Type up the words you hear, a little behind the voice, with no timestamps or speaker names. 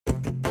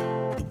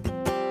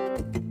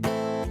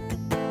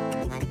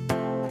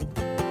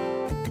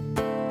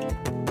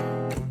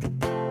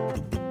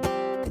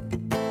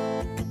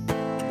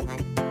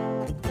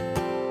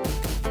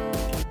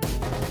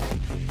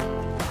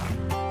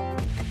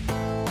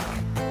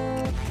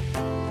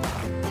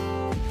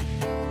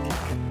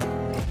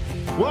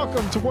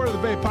Welcome to Word of the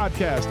Bay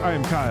podcast. I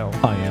am Kyle.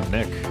 I am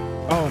Nick.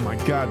 Oh my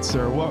God,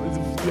 sir! Well,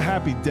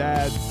 happy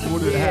dad.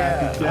 What a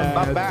happy dad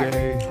I'm back.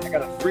 day. I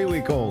got a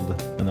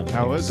 3-week-old. And I'm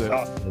How is it?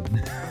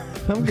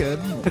 I'm good.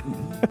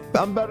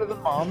 I'm better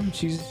than mom.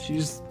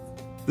 She's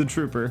the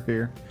trooper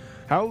here.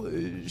 How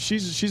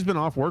she's been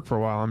off work for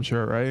a while, I'm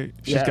sure, right?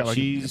 She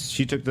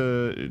took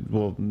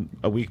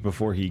a week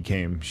before he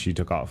came. She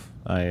took off.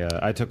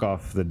 I took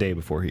off the day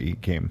before he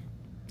came.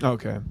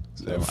 Okay.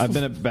 So I've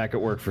been back at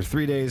work for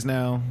 3 days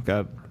now.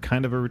 Got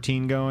kind of a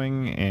routine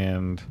going,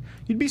 and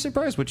you'd be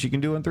surprised what you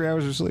can do in 3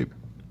 hours of sleep.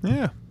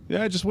 Yeah.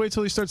 Just wait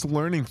till he starts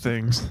learning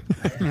things.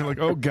 And you're like,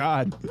 oh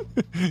God,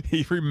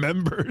 he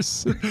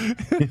remembers.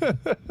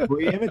 Well,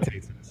 he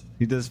imitates us.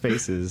 He does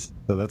faces,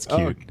 so that's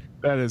cute. Oh,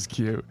 that is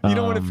cute. You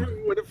know,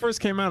 when it first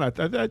came out, I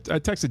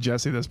texted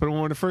Jesse this, but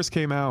when it first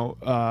came out,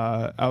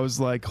 I was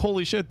like,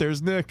 holy shit,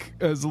 there's Nick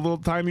as a little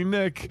tiny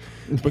Nick.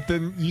 But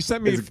then you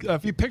sent me a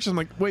few pictures. I'm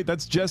like, wait,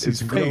 that's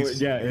Jesse's face.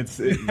 Yeah, it's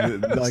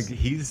like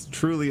he's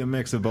truly a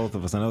mix of both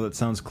of us. I know that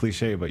sounds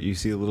cliche, but you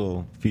see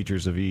little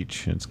features of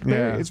each. It's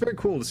very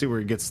cool to see where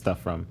he gets stuff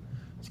from.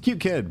 He's a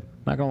cute kid.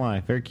 Not gonna lie,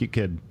 very cute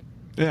kid.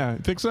 Yeah,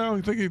 think so?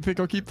 You think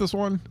I'll keep this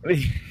one?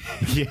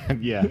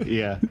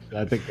 Yeah.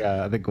 I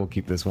think we'll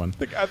keep this one.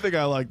 I think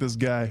I like this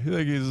guy. I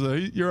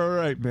think you're all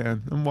right,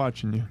 man. I'm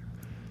watching you.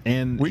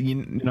 And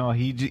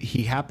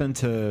he happened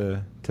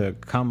to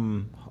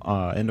come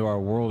into our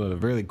world at a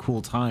really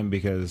cool time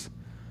because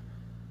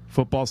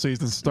football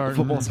season's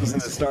starting.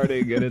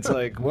 And it's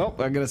like, well,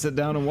 I gotta sit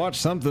down and watch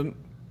something.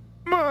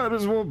 Might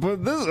as well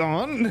put this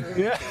on.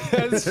 Yeah,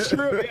 that's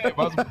true. Yeah,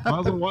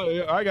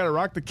 I gotta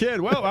rock the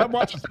kid. Well, I'm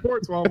watching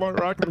sports while I'm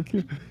rocking the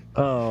kid.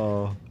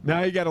 Oh,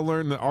 now you got to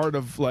learn the art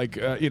of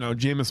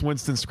Jameis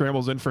Winston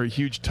scrambles in for a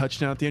huge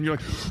touchdown at the end. You're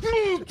like,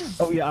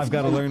 oh yeah, I've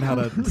got to learn how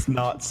to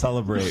not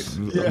celebrate.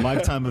 Yeah. A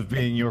lifetime of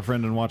being your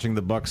friend and watching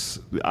the Bucks,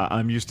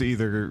 I'm used to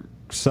either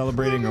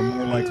celebrating or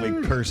more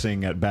likely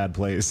cursing at bad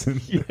plays.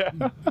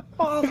 Yeah.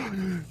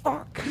 Oh,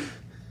 fuck.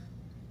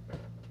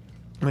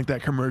 Like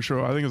that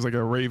commercial, I think it was like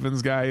a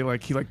Ravens guy.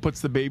 He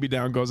puts the baby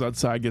down, goes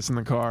outside, gets in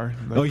the car.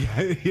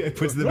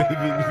 Puts the baby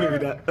down.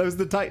 That was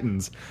the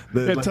Titans.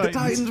 The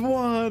Titans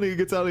won. He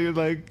gets out of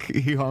here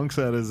he honks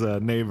at his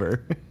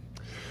neighbor.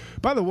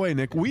 By the way,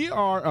 Nick, we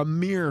are a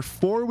mere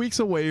 4 weeks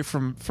away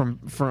from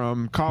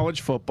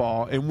college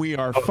football, and we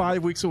are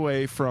 5 weeks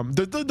away from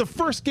the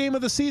first game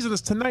of the season is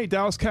tonight.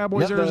 Dallas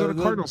Cowboys,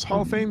 Arizona Cardinals,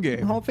 Hall of Fame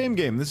game. Hall of Fame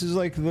game. This is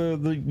like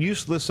the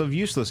useless of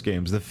useless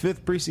games. The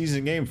 5th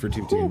preseason game for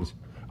two teams.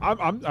 I'm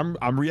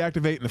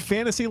reactivating the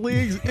fantasy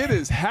leagues. It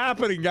is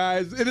happening,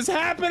 guys. It is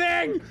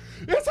happening.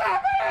 It's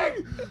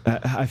happening.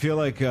 I feel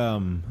like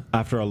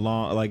after a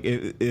long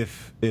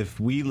if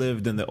we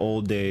lived in the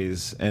old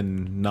days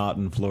and not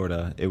in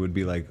Florida, it would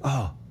be like,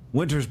 oh,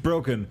 winter's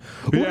broken.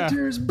 Yeah.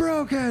 Winter's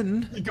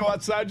broken. You go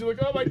outside, you're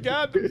like, oh my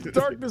God, the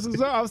darkness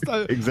is out.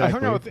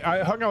 Exactly.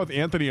 I hung out with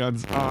Anthony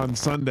on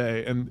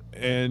Sunday,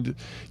 and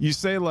you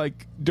say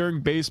during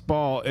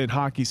baseball and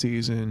hockey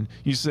season,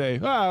 you say,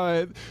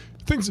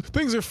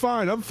 Things are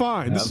fine. I'm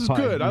fine. Yeah, this is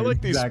fine. Good. I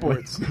like these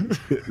sports.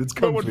 It's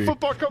but when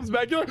football comes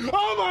back, you're like,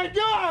 oh my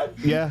God!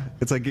 Yeah,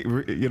 it's like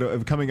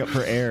coming up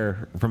for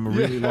air from a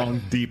really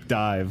long, deep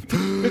dive.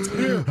 It's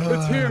here.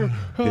 It's here.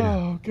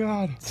 Oh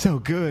God, so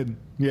good.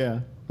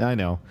 Yeah, I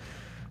know.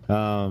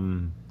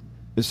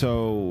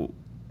 So,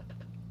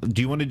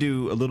 do you want to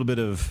do a little bit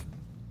of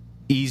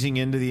easing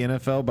into the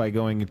NFL by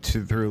going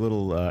through a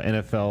little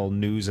NFL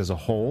news as a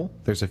whole?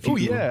 There's a few. Oh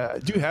yeah.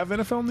 Do you have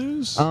NFL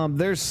news?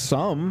 There's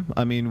some.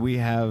 I mean, we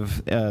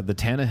have the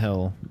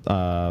Tannehill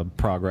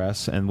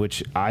progress, and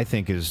which I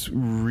think is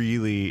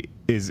really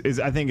is.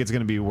 I think it's going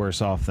to be worse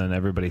off than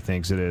everybody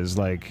thinks it is.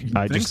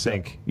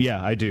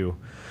 Yeah, I do,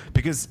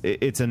 because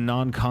it's a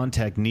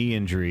non-contact knee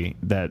injury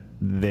that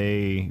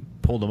they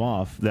pulled him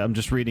off. I'm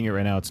just reading it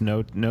right now. It's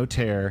no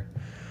tear,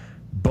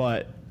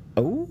 but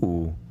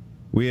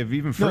we have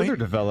even further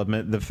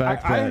development. The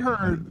fact that I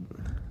heard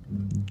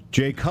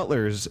Jay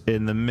Cutler's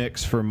in the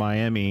mix for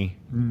Miami.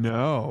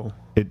 No.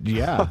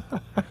 Yeah.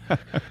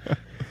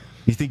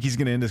 You think he's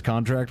going to end his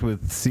contract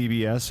with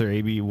CBS or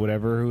AB,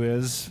 whatever who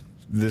is,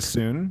 this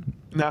soon?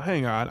 Now,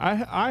 hang on.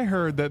 I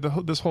heard that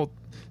this whole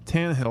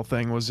Tannehill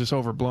thing was just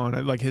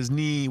overblown. Like his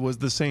knee was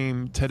the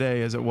same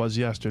today as it was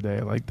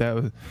yesterday. Like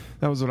that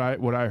was what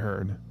I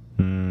heard.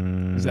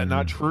 Is that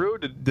not true?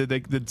 Did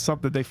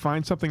they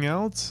find something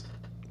else?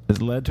 Has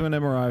led to an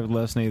MRI of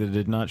left knee that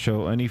did not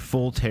show any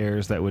full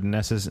tears that would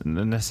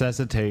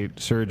necessitate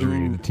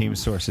surgery. The team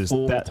sources.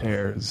 Full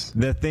tears.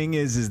 The thing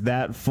is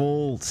that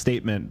full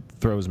statement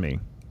throws me.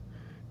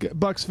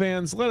 Bucks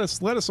fans, let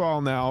us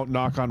all now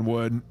knock on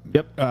wood.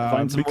 Yep.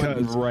 Find some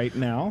wood right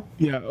now.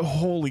 Yeah.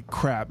 Holy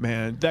crap,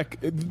 man! That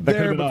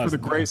there, but for the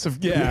grace of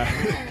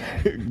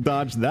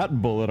dodged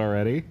that bullet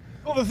already.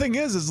 Well, the thing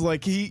is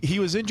like he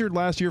was injured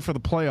last year for the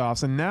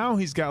playoffs, and now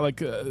he's got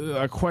like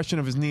a question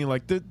of his knee.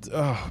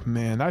 Oh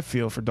man, I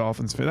feel for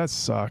Dolphins fans. That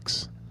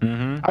sucks.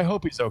 Mm-hmm. I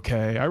hope he's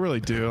okay. I really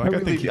do.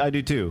 I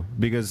do too,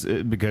 because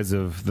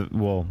of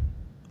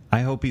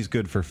I hope he's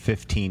good for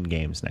 15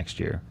 games next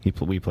year.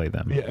 We play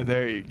them. Yeah,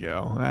 there you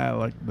go. I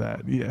like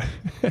that. Yeah,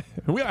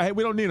 we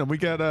don't need him. We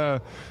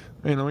got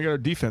we got our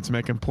defense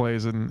making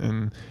plays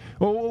and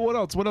well, what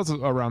else? What else is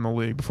around the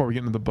league before we get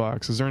into the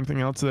Bucks? Is there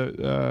anything else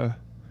that?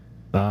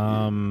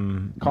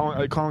 Colin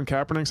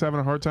Kaepernick's having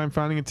a hard time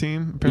finding a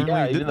team.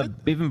 Apparently, yeah,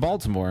 even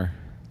Baltimore.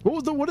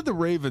 What did the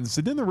Ravens?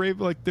 Didn't the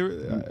Ravens like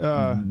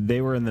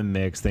they were in the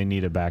mix? They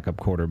need a backup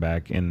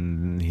quarterback,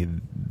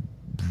 and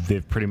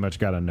they've pretty much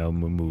got to no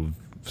move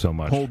so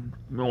much.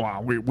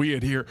 Wow, we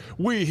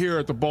here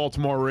at the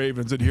Baltimore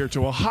Ravens adhere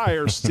to a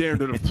higher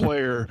standard of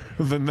player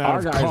than that. Our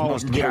of guys Colin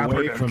must get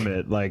away Kaepernick. from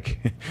it.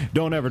 Like,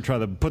 don't ever try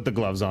to put the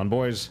gloves on,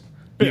 boys.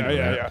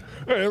 Yeah.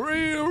 Hey,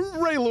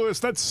 Ray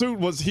Lewis, that suit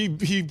was he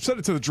sent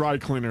it to the dry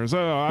cleaners.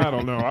 I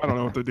don't know. I don't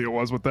know what the deal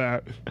was with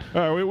that.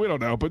 We don't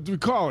know. But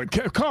Colin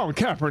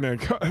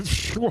Kaepernick,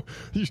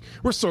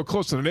 we're so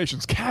close to the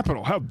nation's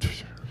capital. How?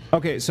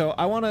 Okay, so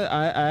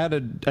I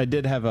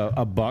did have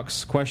a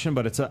Bucks question,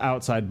 but it's an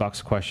outside Bucks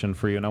question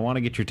for you, and I want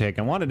to get your take.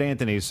 I wanted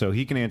Anthony's, so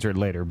he can answer it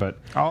later. But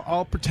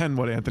I'll pretend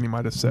what Anthony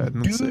might have said.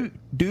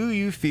 Do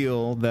you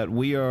feel that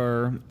we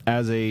are,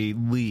 as a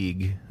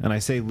league, and I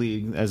say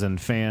league as in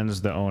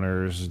fans, the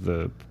owners,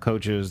 the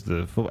coaches,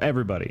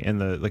 everybody,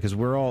 and because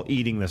we're all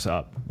eating this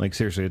up. Like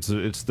seriously, it's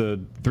the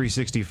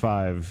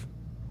 365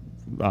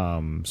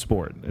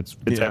 sport. It's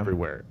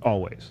everywhere,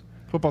 always.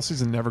 Football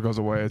season never goes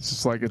away. It's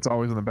just like it's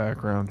always in the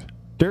background.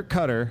 Dirk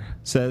Cutter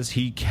says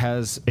he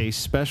has a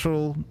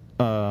special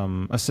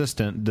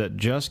assistant that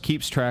just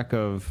keeps track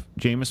of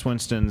Jameis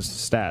Winston's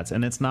stats,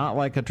 and it's not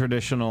like a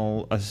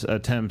traditional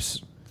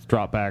attempts,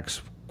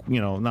 dropbacks.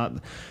 Not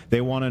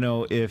they want to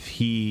know if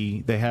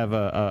they have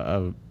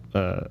a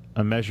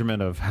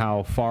measurement of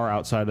how far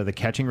outside of the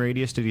catching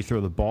radius did he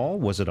throw the ball.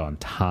 Was it on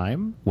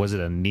time? Was it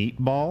a neat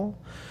ball?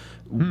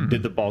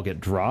 Did the ball get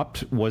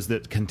dropped? Was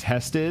it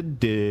contested?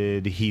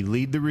 Did he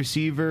lead the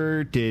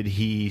receiver? Did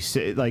he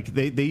say, like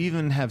they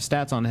even have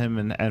stats on him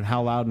and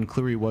how loud and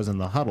clear he was in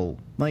the huddle?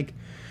 Like,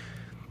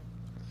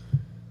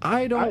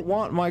 I don't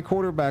want my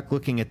quarterback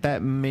looking at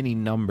that many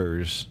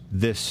numbers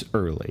this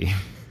early.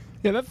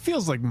 Yeah, that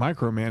feels like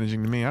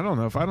micromanaging to me. I don't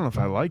know if I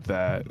like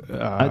that.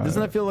 Doesn't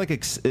that feel like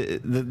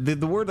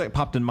the word that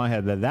popped in my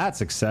head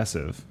that's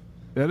excessive?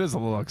 That is a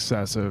little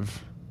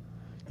excessive.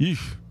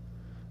 Yeesh.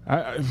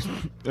 I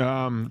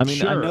mean,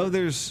 sure. I know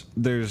there's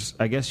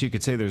I guess you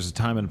could say there's a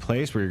time and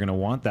place where you're going to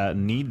want that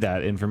and need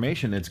that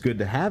information. It's good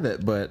to have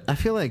it, but I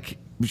feel like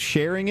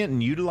sharing it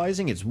and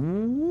utilizing it's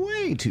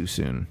way too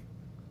soon.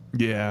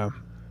 Yeah.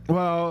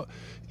 Well,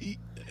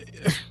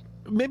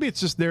 maybe it's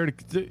just there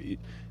to.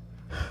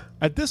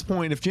 At this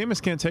point, if Jameis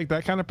can't take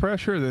that kind of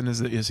pressure, then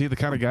is he the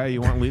kind of guy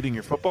you want leading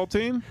your football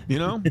team? You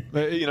can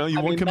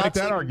make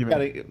that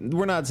argument.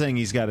 We're not saying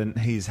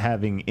he's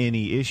having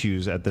any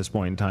issues at this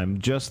point in time.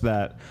 Just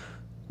that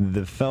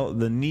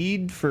the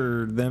need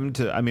for them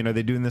to. I mean, are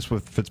they doing this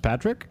with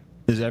Fitzpatrick?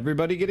 Is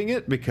everybody getting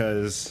it?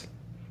 Because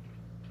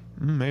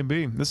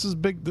maybe this is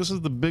big. This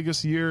is the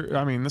biggest year.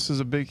 I mean, this is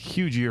a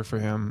huge year for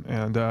him.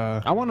 And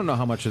I want to know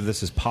how much of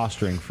this is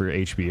posturing for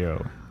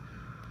HBO.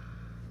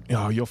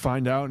 You'll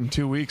find out in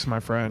 2 weeks, my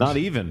friend. Not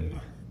even.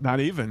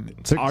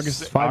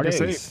 August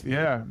 8th.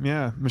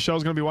 Yeah.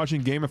 Michelle's going to be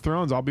watching Game of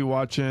Thrones. I'll be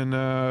watching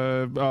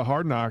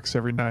Hard Knocks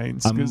every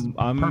night.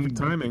 I'm perfect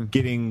timing.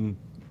 Getting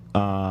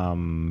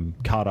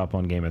caught up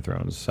on Game of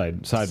Thrones.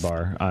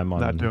 Sidebar. I'm on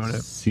not doing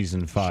it.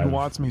 Season 5. She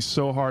wants me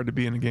so hard to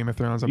be in a Game of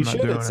Thrones. I'm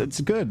not doing it. It's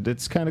good.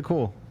 It's kind of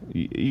cool.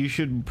 You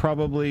should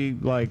probably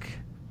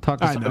talk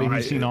to somebody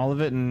who's seen all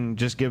of it and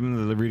just give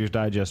them the Reader's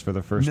Digest for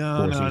the first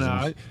 4 seasons.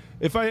 No.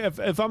 If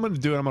I'm going to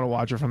do it, I'm going to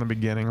watch it from the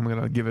beginning. I'm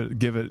going to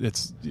give it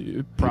its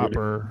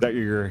proper. That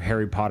your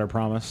Harry Potter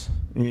promise?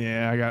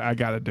 Yeah, I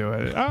got to do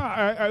it.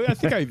 I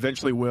think I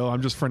eventually will.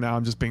 I'm just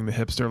being the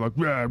hipster,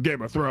 like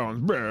Game of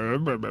Thrones.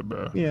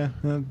 Yeah,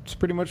 that's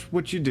pretty much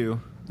what you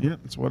do. Yeah,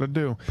 that's what I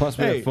do. Plus,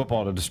 we have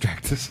football to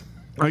distract us.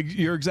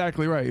 You're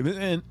exactly right.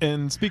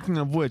 And speaking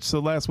of which,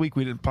 so last week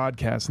we did a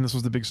podcast, and this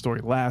was the big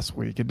story last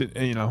week. It did,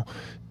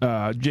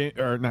 not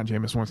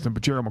Jameis Winston,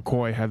 but Gerald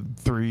McCoy had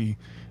 3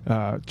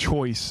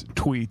 choice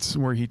tweets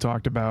where he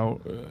talked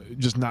about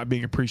just not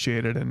being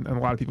appreciated, and a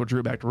lot of people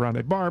drew back to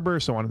Rondé Barber,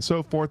 so on and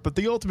so forth. But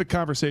the ultimate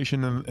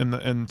conversation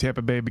in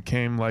Tampa Bay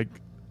became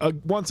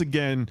once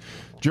again,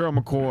 Gerald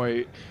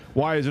McCoy,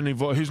 why isn't he?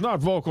 He's not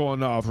vocal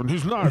enough, and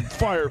he's not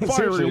fiery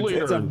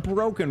leader. It's a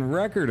broken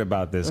record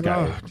about this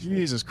guy. Oh,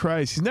 Jesus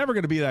Christ, he's never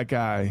going to be that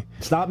guy.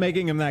 Stop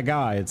making him that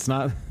guy. It's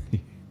not.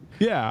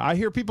 Yeah, I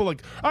hear people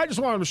I just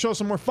want him to show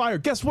some more fire.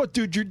 Guess what,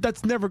 dude?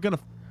 That's never going to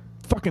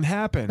fucking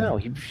happen. No,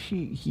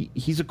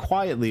 he's a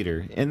quiet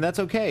leader, and that's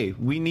okay.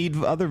 We need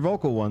other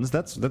vocal ones.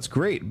 That's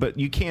great, but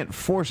you can't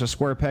force a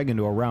square peg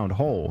into a round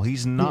hole.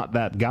 He's not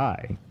that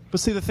guy. But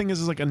see, the thing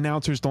is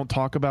announcers don't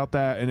talk about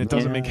that, and it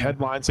doesn't make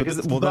headlines. So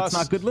that's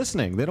not good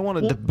listening. They don't want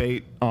to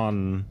debate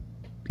on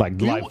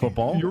live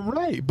football. You're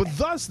right, but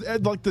thus,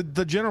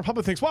 the general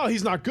public thinks, well,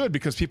 he's not good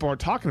because people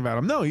aren't talking about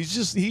him. No, he's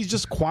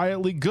just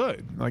quietly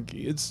good.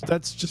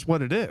 That's just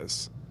what it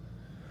is.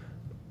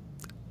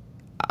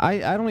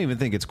 I don't even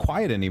think it's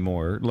quiet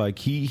anymore. Like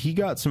he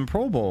got some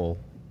Pro Bowl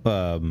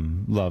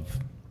love.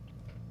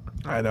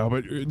 I know,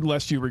 but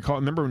lest you recall,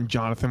 remember when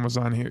Jonathan was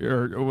on here,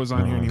 here, and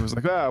he was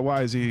like,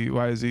 why do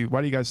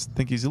you guys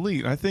think he's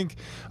elite? And I think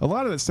a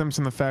lot of that stems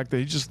from the fact that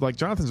he just, like,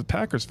 Jonathan's a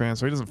Packers fan,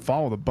 so he doesn't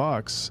follow the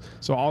Bucs,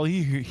 so all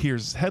he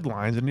hears is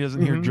headlines, and he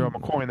doesn't hear Joe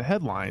McCoy in the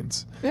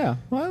headlines. Yeah,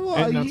 well,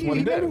 and that's what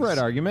he made a right is.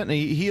 argument. And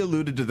he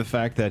alluded to the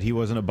fact that he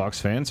wasn't a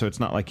Bucs fan, so it's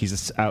not like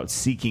he's out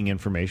seeking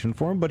information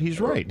for him, but he's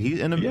right.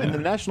 In the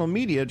national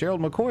media, Gerald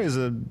McCoy is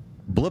a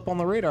blip on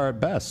the radar at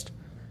best.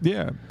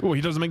 Yeah. Well,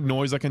 he doesn't make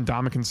noise like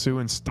Ndamukong Suh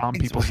and stomp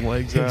people's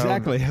legs out.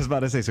 Exactly. I was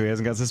about to say, so he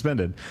hasn't got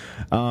suspended.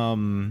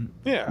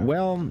 Yeah.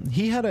 Well,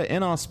 he had an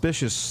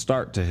inauspicious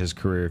start to his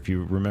career, if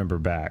you remember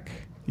back.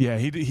 Yeah,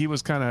 he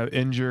was kind of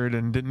injured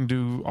and didn't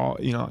do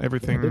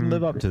everything. Didn't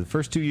live up to the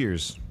first 2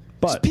 years.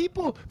 But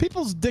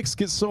people's dicks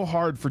get so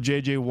hard for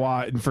J.J.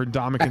 Watt and for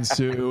Ndamukong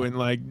Suh and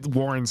like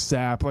Warren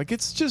Sapp. Like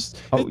it's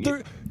just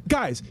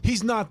guys.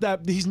 He's not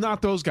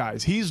those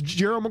guys. He's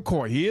Gerald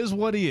McCoy. He is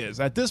what he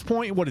is at this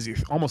point. What is he?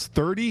 Almost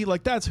 30.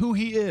 Like that's who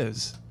he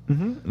is.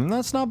 Mm-hmm. And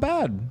that's not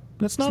bad.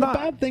 That's not a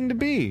bad thing to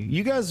be.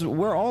 You guys,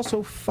 we're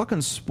also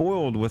fucking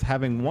spoiled with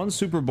having one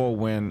Super Bowl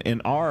win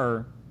in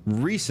our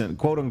recent,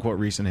 quote unquote,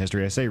 recent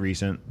history. I say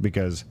recent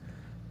because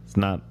it's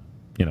not.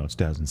 It's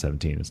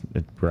 2017.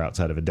 We're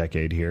outside of a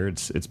decade here.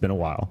 It's been a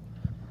while.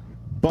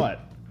 But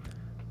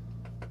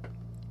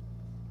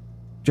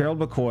Gerald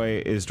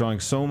McCoy is drawing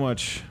so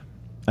much,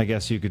 I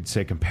guess you could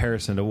say,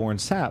 comparison to Warren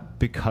Sapp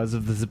because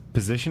of the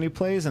position he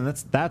plays, and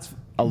that's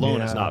alone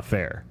is not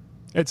fair.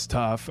 It's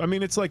tough. I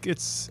mean, it's like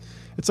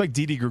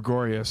Didi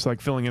Gregorius,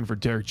 like filling in for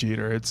Derek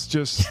Jeter. It's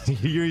just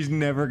he's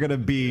never gonna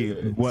be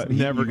what he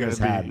has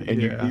had,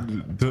 and you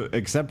need to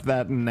accept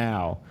that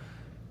now.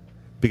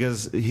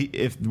 Because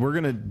if we're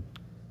gonna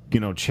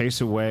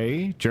chase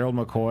away Gerald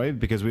McCoy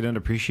because we didn't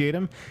appreciate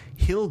him,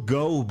 he'll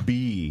go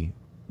be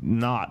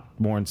not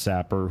Warren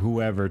Sapp or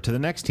whoever to the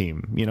next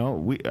team.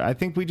 I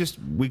think we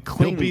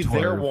cling. He'll be to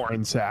their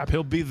Warren Sapp.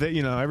 He'll be the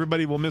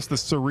everybody will miss the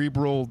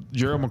cerebral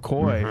Gerald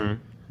McCoy.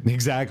 Mm-hmm.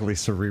 Exactly,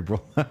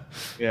 cerebral.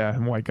 Yeah,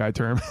 white guy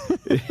term.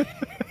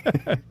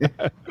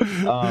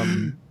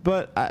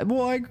 But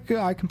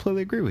I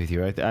completely agree with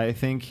you. I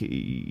think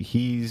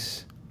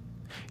he's.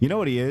 You know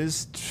what he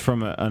is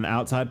from an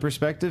outside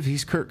perspective?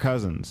 He's Kirk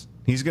Cousins.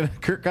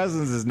 Kirk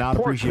Cousins is not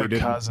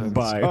appreciated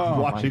by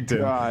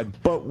Washington.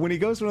 But when he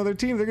goes to another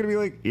team, they're going to be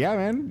like, "Yeah,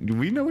 man,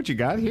 we know what you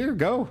got here.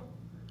 Go."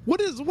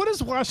 What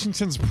is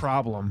Washington's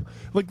problem?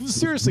 Like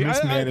seriously,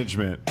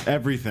 mismanagement,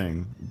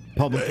 everything,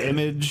 public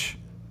image,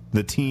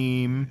 the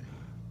team,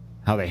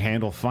 how they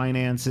handle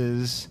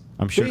finances.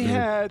 I'm sure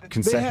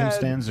concession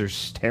stands are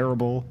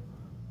terrible.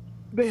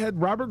 They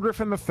had Robert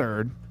Griffin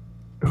III.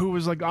 Who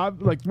was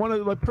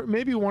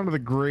maybe one of the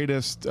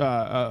greatest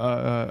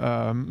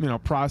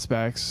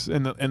prospects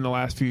in the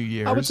last few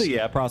years? I would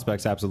say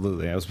prospects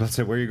absolutely. I was about to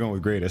say, where are you going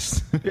with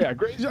greatest? Yeah,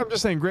 great. I'm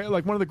just saying, great,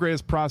 like one of the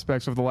greatest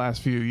prospects of the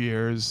last few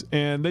years,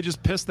 and they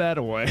just pissed that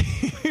away.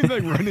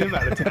 Like run him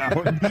out of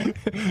town.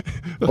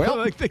 Well,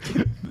 like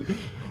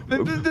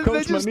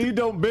Coach, my knee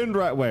don't bend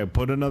right way.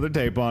 Put another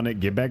tape on it.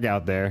 Get back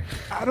out there.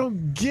 I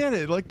don't get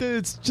it. Like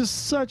it's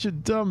just such a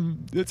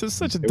dumb. It's just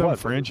such a dumb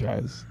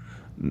franchise.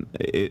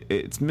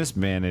 It's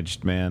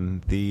mismanaged,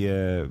 man.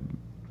 You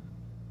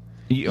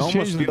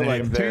almost feel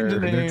like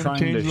they're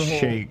trying to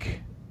shake.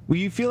 Well,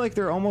 you feel like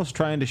they're almost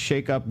trying to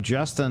shake up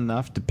just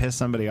enough to piss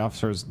somebody off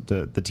so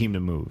the team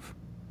to move.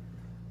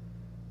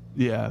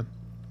 Yeah.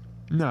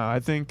 No, I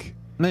think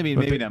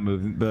maybe not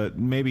move, but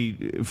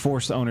maybe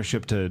force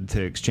ownership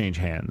to exchange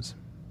hands.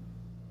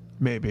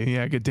 Maybe,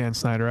 yeah. Get Dan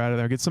Snyder out of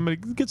there. Get somebody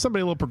a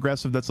little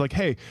progressive. That's like,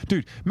 hey,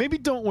 dude, maybe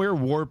don't wear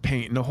war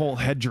paint and a whole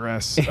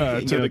headdress to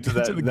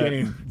the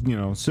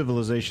game.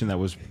 Civilization that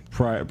was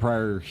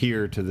prior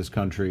here to this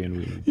country,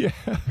 and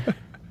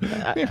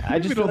I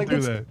just feel like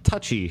that's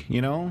touchy.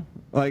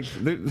 Like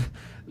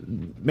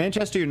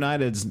Manchester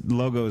United's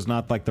logo is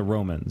not like the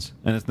Romans,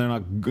 and they're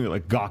not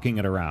like gawking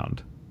it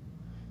around.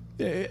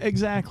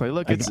 Exactly.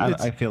 Look,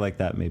 I feel like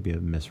that may be a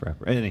misrep.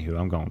 Anywho,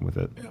 I'm going with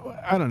it.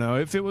 I don't know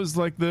if it was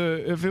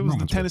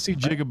the Tennessee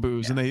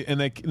Jigaboos and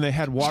they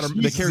had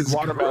they carried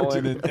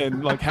watermelon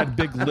and like had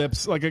big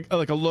lips, like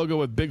a logo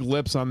with big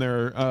lips on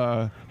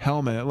their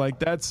helmet. Like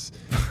that's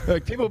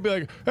like people would be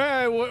like,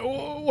 hey,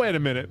 wait a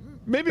minute.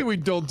 Maybe we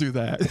don't do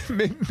that.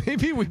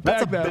 Maybe we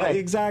back that up.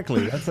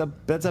 Exactly.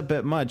 That's a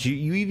bit much.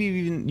 You've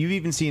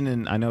even seen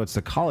in, I know it's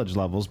the college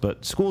levels,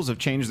 but schools have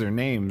changed their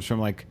names from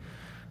like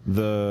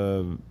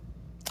the.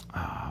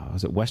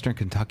 Was it Western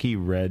Kentucky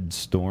Red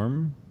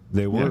Storm?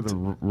 They were the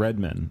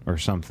Redmen or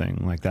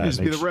something like that. It used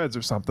to be the Reds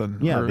or something.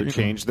 Yeah, they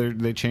changed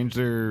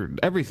their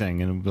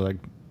everything, and like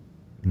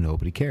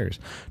nobody cares.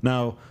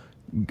 Now,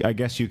 I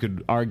guess you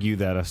could argue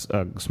that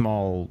a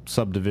small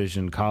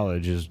subdivision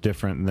college is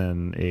different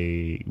than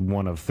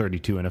one of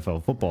 32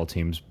 NFL football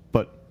teams,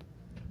 but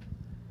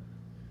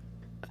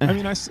I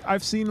mean,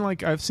 I've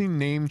seen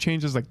name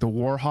changes like the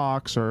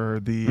Warhawks or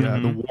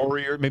the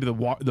Warrior, maybe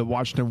the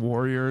Washington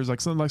Warriors,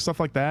 like something like stuff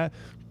like that.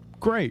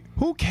 Great.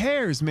 Who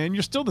cares, man?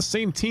 You're still the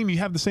same team. You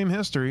have the same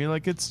history.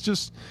 Like,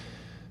 it's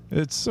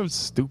so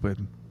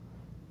stupid.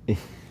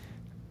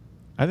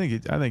 I think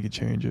you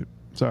change it.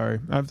 Sorry,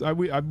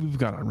 we've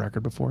got on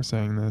record before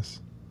saying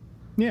this.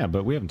 Yeah,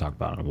 but we haven't talked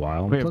about it in a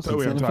while. We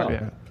haven't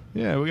talked.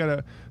 Yeah, we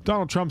got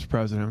Donald Trump's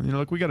president. You know,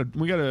 like we got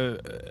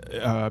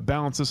to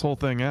balance this whole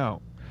thing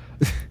out.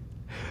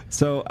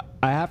 So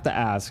I have to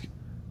ask,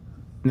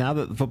 now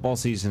that the football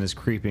season is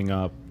creeping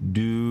up,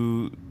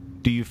 do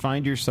you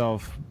find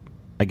yourself,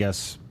 I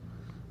guess,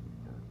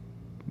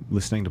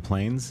 listening to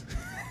planes?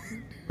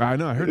 I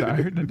know. I heard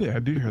that. I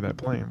do hear that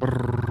plane.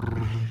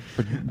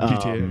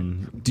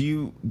 GTA.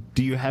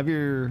 Do you have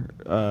your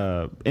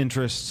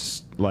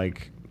interests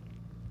like?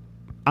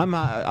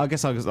 I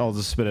guess I'll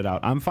just spit it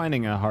out. I'm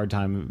finding a hard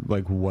time.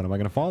 Like, what am I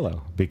going to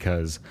follow?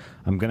 Because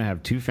I'm going to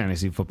have 2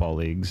 fantasy football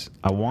leagues.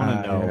 I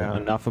want to know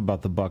enough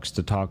about the Bucs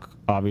to talk,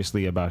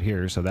 obviously, about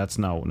here. So that's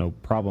no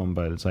problem.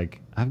 But it's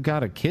like, I've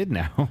got a kid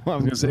now.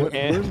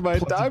 Where's my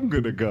time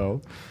going to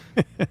go?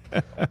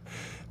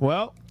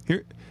 Well,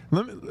 here,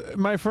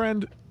 my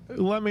friend.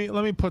 Let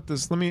me put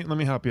this. Let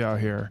me help you out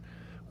here.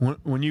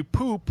 When you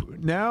poop,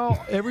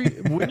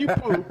 when you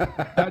poop,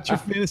 that's your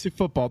fantasy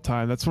football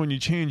time. That's when you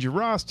change your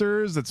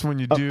rosters. That's when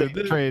you do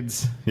the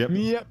trades.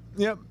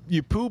 Yep.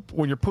 You poop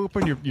when you're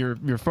pooping.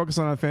 You're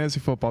focusing on fantasy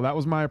football. That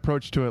was my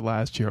approach to it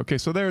last year. Okay,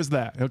 so there's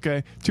that.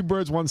 Okay, 2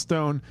 birds, 1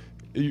 stone.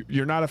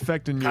 You're not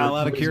affecting your.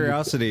 Out of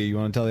curiosity, you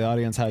want to tell the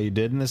audience how you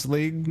did in this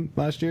league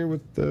last year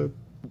with the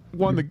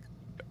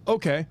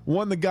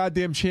won the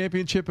goddamn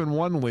championship in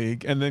one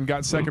league and then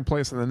got second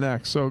place in the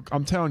next. So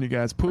I'm telling you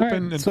guys,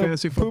 pooping and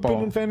fantasy football.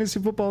 Pooping and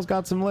fantasy football's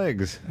got some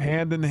legs.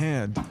 Hand in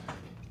hand.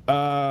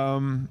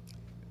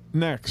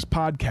 Next,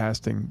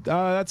 podcasting.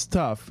 That's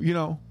tough. You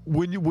know,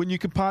 when you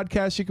can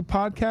podcast, you can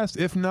podcast.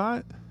 If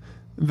not,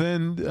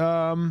 then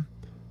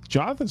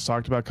Jonathan's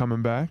talked about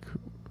coming back.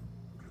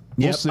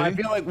 We'll see. I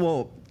feel like,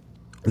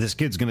 this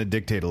kid's going to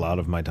dictate a lot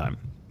of my time.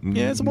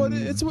 Yeah,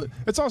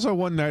 it's also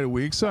 1 night a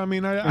week. So I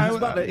mean,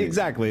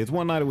 exactly. It's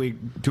 1 night a week,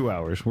 2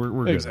 hours.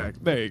 We're exactly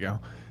good. There you go.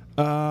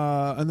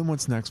 And then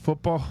what's next?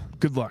 Football.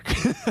 Good luck.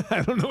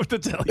 I don't know what to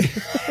tell you.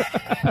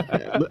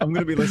 I'm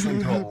going to be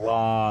listening to a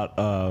lot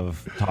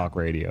of talk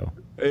radio.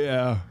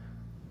 Yeah.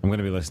 I'm going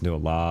to be listening to a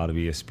lot of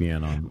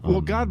ESPN on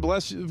well, God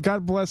bless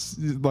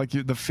like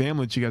the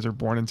family that you guys are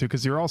born into,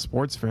 because you're all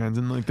sports fans,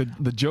 and like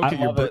the joke at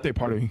your birthday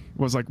party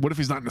was like, what if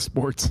he's not into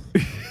sports?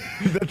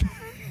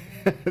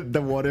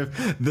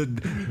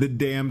 the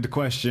damned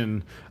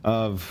question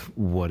of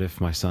what if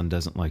my son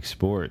doesn't like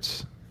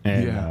sports?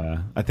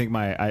 And I think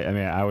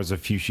I was a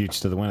few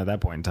sheets to the wind at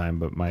that point in time,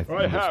 but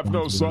I have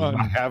no son.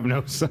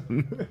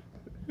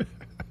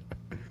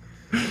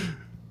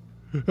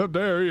 How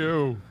dare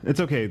you? It's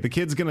okay. The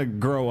kid's gonna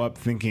grow up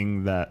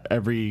thinking that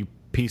every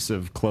piece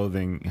of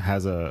clothing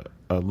has a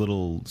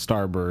little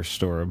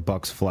starburst or a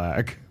Bucks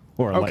flag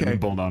or a lightning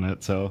bolt on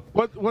it. So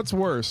what's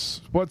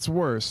worse?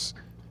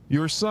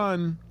 Your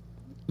son,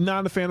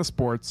 not a fan of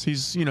sports.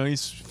 He's a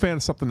fan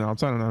of something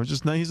else. I don't know.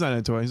 He's not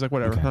into it. He's like,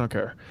 whatever. I don't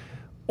care.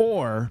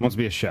 Or wants to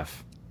be a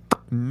chef.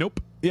 Nope.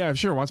 Yeah,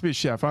 sure. Wants to be a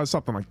chef.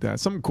 Something like that.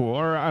 Something cool.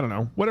 Or I don't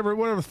know. Whatever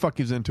the fuck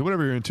he's into.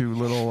 Whatever you're into,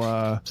 little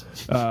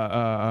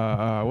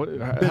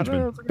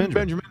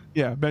Benjamin.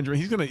 Yeah, Benjamin.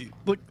 He's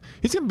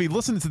gonna be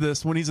listening to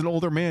this when he's an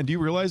older man. Do you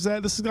realize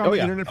that? This is on the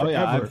internet forever.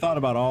 I've thought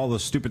about all the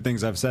stupid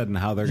things I've said and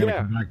how they're gonna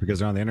come back because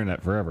they're on the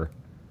internet forever.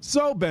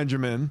 So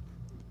Benjamin,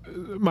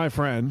 my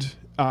friend,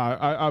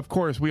 of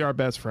course we are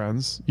best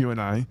friends, you and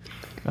I.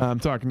 I'm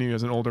talking to you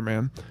as an older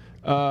man.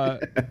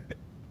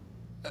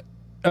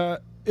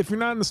 If you're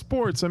not into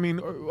sports, I mean,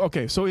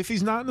 okay, so if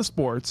he's not into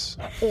sports,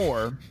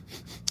 or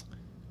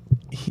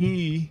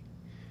he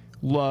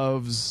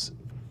loves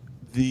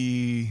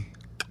the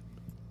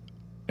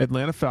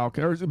Atlanta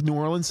Falcons or New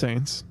Orleans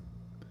Saints,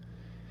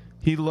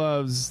 he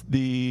loves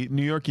the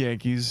New York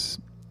Yankees,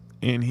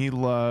 and he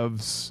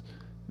loves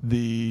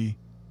the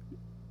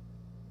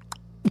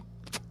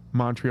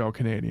Montreal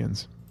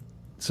Canadiens.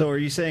 So are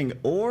you saying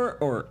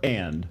or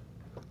and?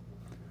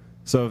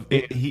 So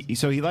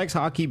he likes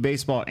hockey,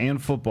 baseball,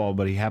 and football,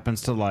 but he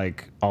happens to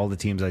like all the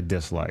teams I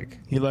dislike.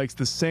 He likes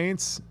the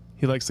Saints,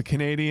 he likes the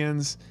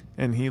Canadiens,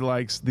 and he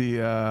likes the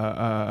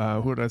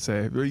who did I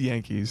say?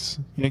 Yankees.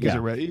 Yankees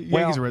are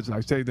Red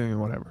Sox. Take them,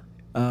 whatever.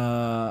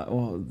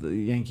 Well, the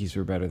Yankees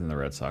were better than the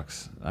Red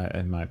Sox,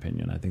 in my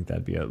opinion. I think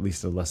that'd be at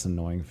least a less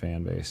annoying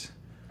fan base.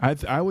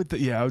 I would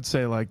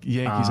say like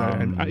Yankees.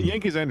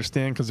 Yankees I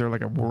understand because they're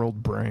like a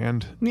world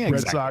brand. Yeah, Red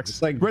exactly.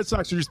 Sox. Like Red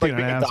Sox are just being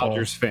an asshole.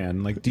 Dodgers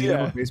fan. Like, do you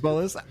know what baseball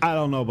is? I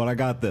don't know, but I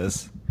got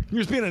this.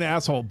 You're just being an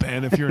asshole,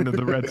 Ben. If you're into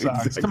the Red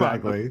Sox,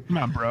 exactly. Come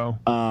on, bro.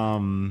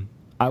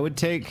 I would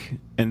take,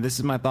 and this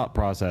is my thought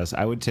process,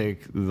 I would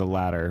take the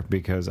latter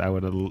because I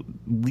would at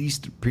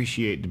least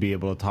appreciate to be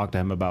able to talk to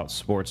him about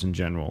sports in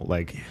general.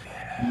 Like,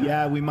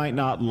 yeah, we might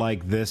not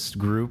like this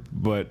group,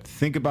 but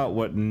think about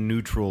what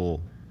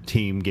neutral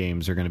team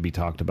games are going to be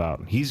talked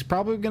about. He's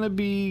probably going to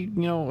be,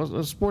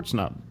 a sports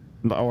nut.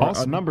 or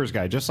Also- a numbers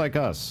guy, just like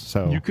us.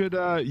 So You could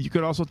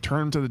also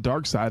turn to the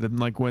dark side and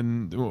like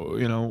when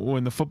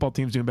when the football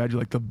team's doing bad, you're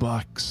like the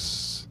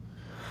Bucks.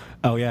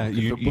 oh yeah,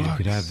 you Bucks.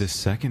 could have this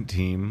second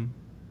team.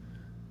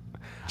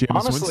 Jameis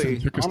Honestly,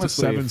 Winston took us to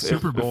 7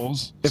 Super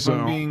Bowls. If so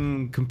I'm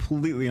being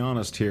completely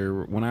honest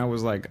here, when I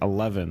was like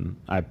 11,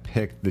 I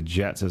picked the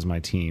Jets as my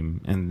team,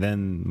 and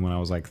then when I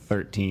was like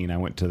 13, I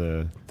went to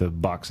the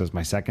Bucks as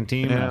my second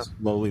team. And I Yeah.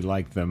 slowly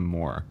liked them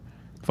more.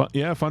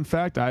 fun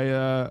fact,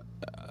 I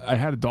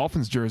had a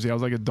Dolphins jersey. I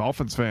was like a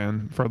Dolphins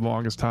fan for the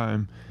longest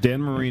time.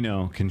 Dan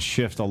Marino can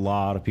shift a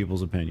lot of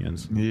people's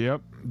opinions.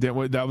 Yep. That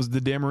was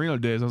the Dan Marino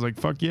days. I was like,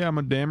 fuck yeah, I'm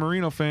a Dan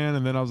Marino fan.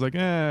 And then I was like,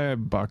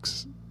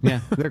 Bucks.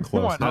 Yeah, they're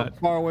close. Why not? How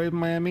far away from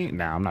Miami?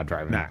 No, I'm not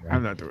driving. Nah,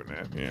 I'm not doing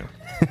that. Yeah.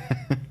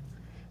 I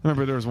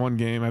remember there was one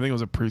game. I think it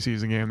was a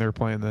preseason game. They were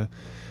playing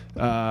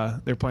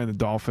the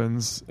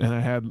Dolphins, and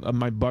I had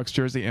my Bucks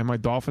jersey and my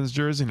Dolphins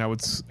jersey, and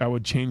I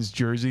would change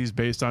jerseys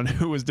based on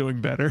who was doing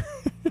better.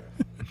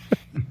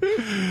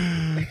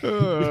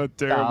 Oh,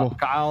 terrible.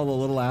 Kyle, the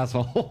little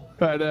asshole.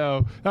 I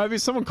know. I mean,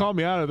 someone called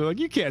me out. They're like,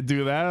 "You can't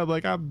do that." I'm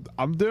like,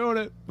 "I'm doing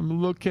it. I'm a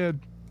little kid."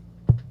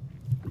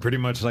 Pretty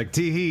much like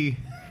tee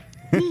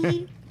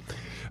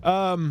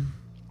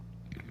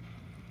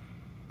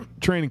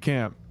Training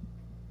camp.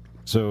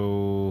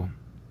 So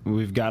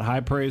we've got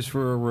high praise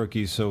for a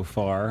rookie so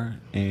far,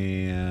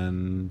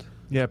 and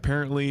Yeah,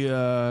 apparently.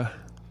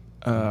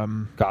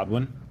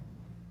 Godwin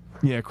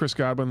Yeah, Chris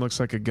Godwin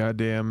looks like a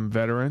goddamn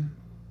veteran.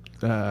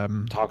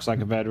 talks like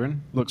a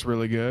veteran. Looks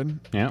really good.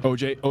 Yeah.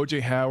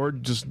 OJ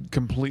Howard just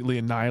completely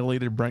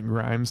annihilated Brent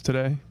Grimes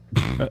today,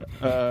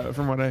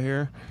 from what I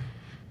hear.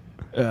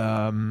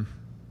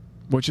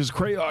 Which is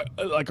crazy.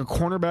 Like a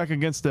cornerback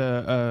against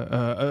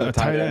a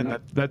tight end.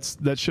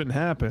 That shouldn't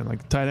happen.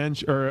 Like tight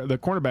end or the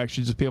cornerback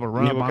should just be able to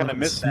run up on it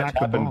and smack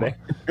the ball.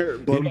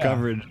 Blown Yeah.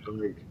 coverage.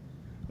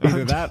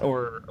 Either that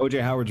or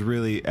OJ Howard's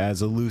really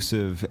as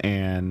elusive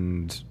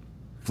and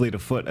fleet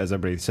of foot as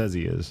everybody says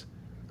he is.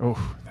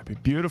 Oh, that'd be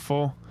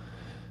beautiful.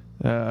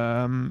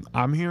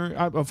 I'm hearing,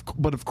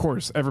 but of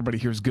course, everybody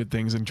hears good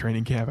things in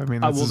training camp. I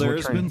mean, Well,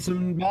 there's been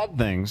some bad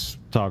things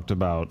talked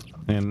about,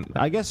 and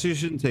I guess you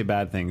shouldn't say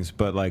bad things,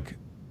 but like,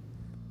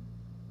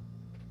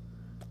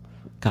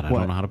 God, I What?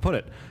 don't know how to put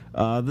it.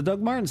 The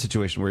Doug Martin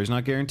situation, where he's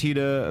not guaranteed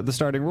the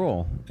starting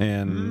role,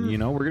 and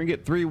we're gonna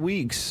get 3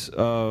 weeks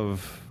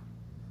of.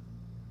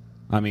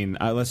 I mean,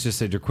 let's just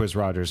say Jaquiz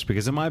Rogers,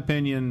 because in my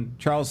opinion,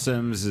 Charles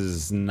Sims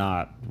is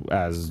not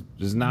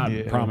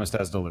promised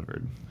as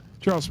delivered.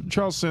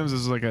 Charles Sims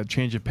is like a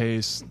change of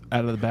pace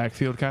out of the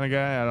backfield kind of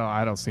guy.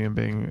 I don't see him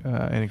being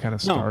any kind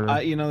of starter.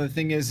 No, the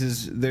thing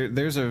is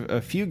there's a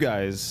few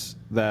guys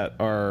that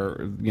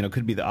are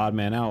could be the odd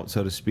man out,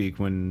 so to speak,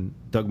 when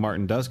Doug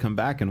Martin does come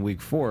back in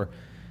week 4,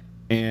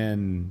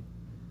 and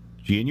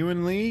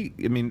genuinely,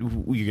 I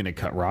mean, you're going to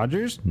cut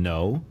Rodgers?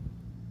 No.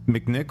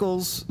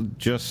 McNicholas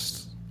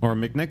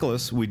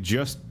we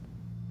just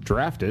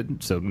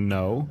drafted, so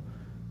no.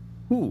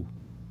 Who?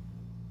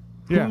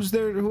 Yeah. Who's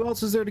there? Who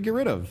else is there to get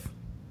rid of?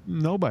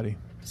 Nobody.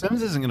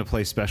 Sims isn't going to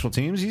play special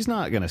teams. He's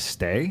not going to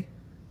stay.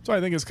 So I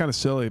think it's kind of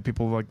silly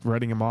people like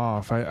writing him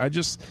off.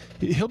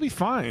 He'll be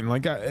fine.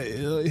 Like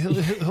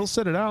he'll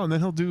set it out and then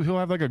he'll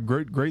have like a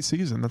great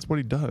season. That's what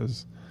he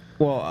does.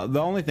 Well, the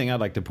only thing I'd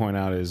like to point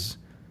out is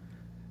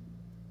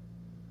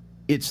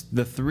it's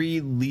the 3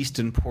 least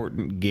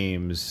important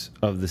games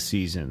of the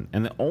season,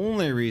 and the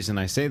only reason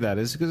I say that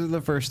is because of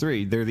the first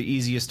 3. They're the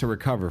easiest to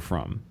recover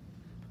from.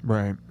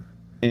 Right.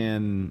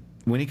 And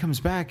when he comes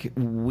back,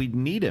 we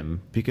need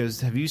him, because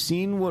have you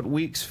seen what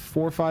weeks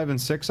 4, 5, and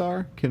 6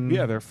 are?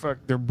 Yeah,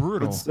 they're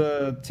brutal.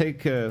 Let's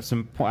take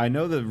some. I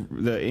know the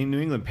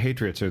New England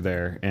Patriots are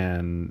there,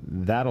 and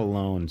that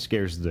alone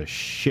scares the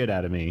shit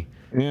out of me.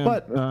 Yeah,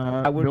 but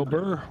Bill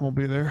Burr will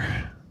be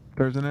there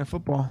Thursday Night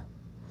Football.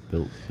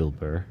 Bill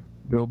Burr.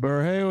 Bill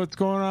Burr. Hey, what's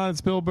going on?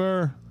 It's Bill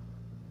Burr.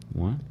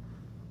 What?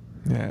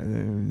 Yeah,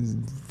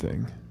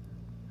 thing.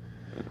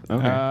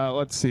 Okay.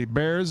 Let's see.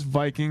 Bears,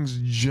 Vikings,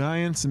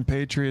 Giants, and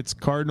Patriots,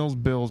 Cardinals,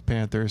 Bills,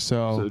 Panthers.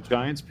 So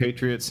Giants,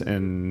 Patriots,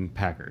 and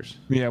Packers.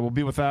 Yeah, we'll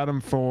be without them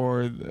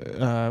for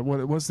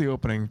what's the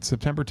opening?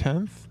 September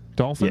 10th?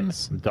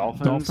 Dolphins? Yeah.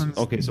 Dolphins.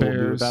 Okay, so Bears.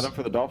 we'll be without them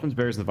for the Dolphins,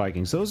 Bears, and the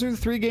Vikings. Those are the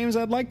 3 games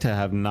I'd like to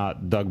have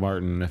not Doug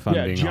Martin, if I'm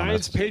being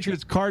Giants, honest.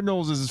 Patriots,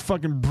 Cardinals is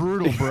fucking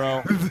brutal,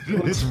 bro.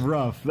 It's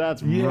rough.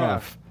 That's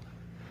rough.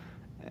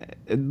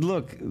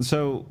 Look,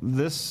 so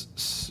this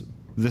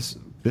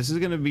is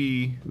going to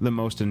be the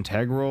most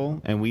integral,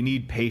 and we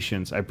need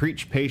patience. I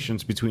preach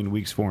patience between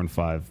weeks 4 and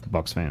 5,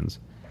 Bucs fans.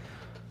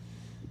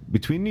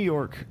 Between New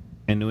York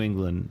and New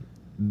England,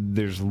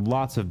 there's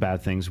lots of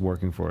bad things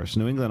working for us.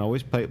 New England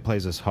always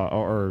plays us hard,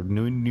 or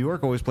New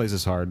York always plays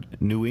us hard.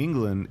 New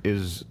England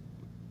is,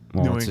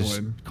 well, let's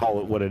just call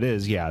it what it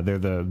is. Yeah, they're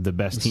the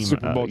best team,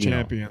 Super Bowl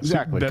champions,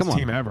 exactly, best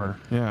team ever.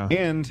 Yeah,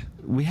 and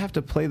we have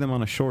to play them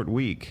on a short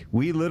week.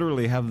 We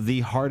literally have the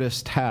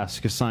hardest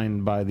task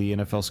assigned by the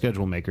NFL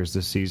schedule makers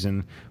this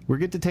season. We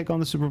get to take on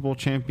the Super Bowl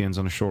champions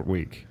on a short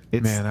week.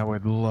 Man, I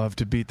would love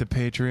to beat the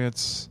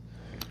Patriots.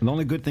 The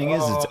only good thing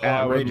is it's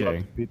at Ray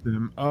J.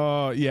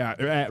 Oh, yeah,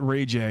 at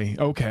Ray J.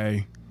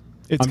 Okay.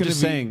 I'm just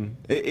saying.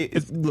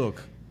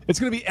 Look. It's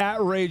going to be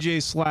at Ray J /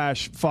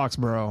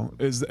 Foxborough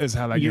is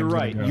how that You're game's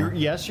right. gonna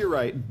go. You're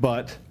right.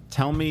 But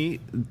tell me,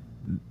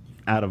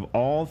 out of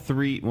all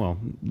three, well,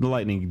 the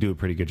Lightning do a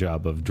pretty good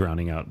job of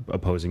drowning out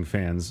opposing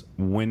fans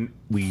when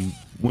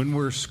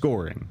we're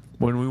scoring.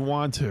 When we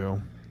want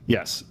to.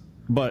 Yes.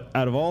 But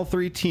out of all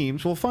three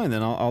teams, well, fine,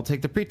 then I'll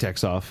take the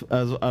pretext off.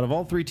 Out of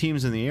all three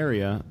teams in the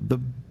area, the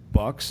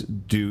Bucks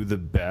do the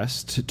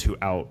best to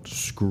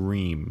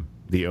out-scream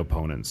the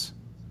opponents.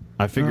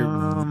 I figured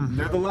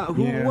they're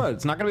the what?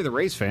 It's not going to be the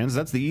Rays fans.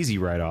 That's the easy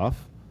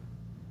write-off.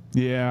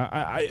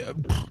 Yeah,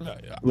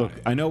 look.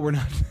 I know we're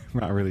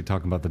not really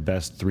talking about the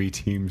best three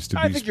teams to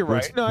be. I think you're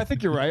right. No, I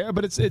think you're right.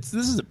 But this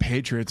is the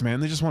Patriots, man.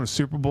 They just won a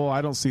Super Bowl.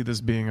 I don't see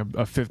this being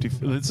a 50.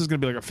 This is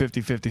going to be like a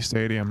 50-50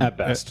 stadium at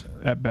best.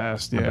 At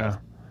best, yeah. At best.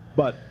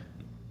 But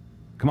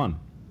come on,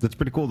 that's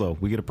pretty cool though.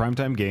 We get a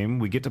primetime game.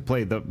 We get to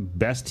play the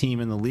best team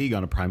in the league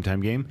on a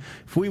primetime game.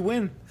 If we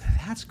win,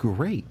 that's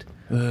great.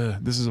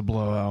 This is a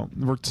blowout.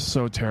 We're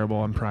so terrible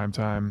on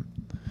primetime.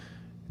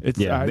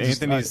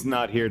 Anthony's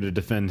not here to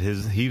defend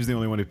his. He was the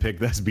only one who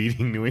picked us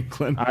beating New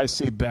England. I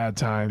see bad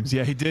times.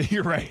 Yeah, he did.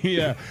 You're right.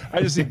 Yeah,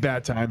 I just see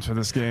bad times for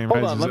this game.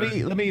 Hold on,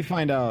 let me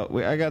find out.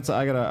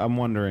 I'm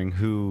wondering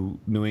who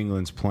New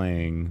England's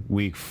playing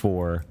week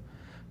 4,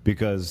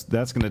 because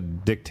that's going to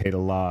dictate a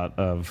lot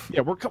of.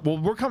 Yeah, we're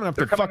coming up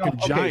to fucking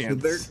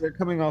Giants. Okay, so they're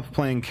coming off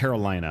playing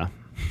Carolina.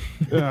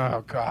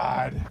 Oh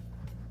God.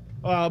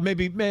 Well,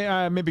 maybe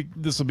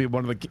this will be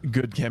one of the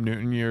good Cam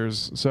Newton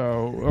years.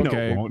 So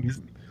okay. No, it won't.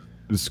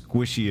 As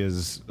squishy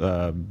as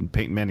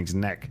Peyton Manning's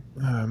neck.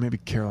 Maybe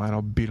Carolina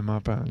will beat him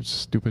up.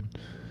 Stupid.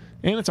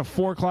 And it's a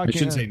 4 o'clock game. I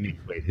shouldn't say knee.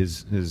 Wait,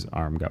 his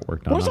arm got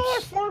worked on. Where's all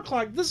our 4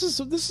 o'clock? This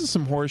is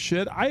some horse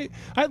shit. I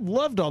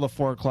loved all the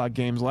 4 o'clock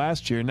games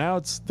last year.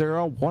 Now they're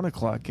all 1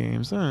 o'clock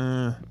games.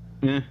 Yeah,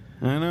 I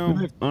know.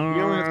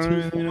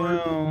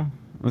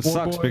 It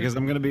sucks because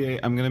I'm gonna be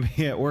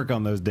at work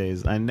on those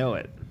days. I know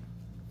it.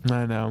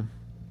 I know.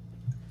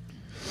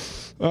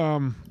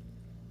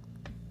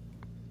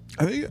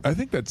 I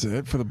think that's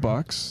it for the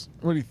Bucks.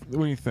 What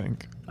do you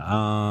think?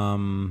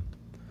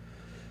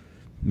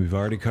 We've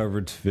already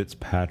covered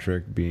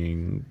Fitzpatrick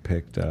being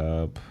picked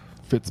up.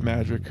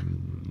 Fitzmagic.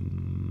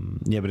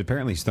 Yeah, but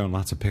apparently he's thrown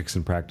lots of picks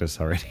in practice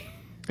already.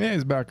 Yeah,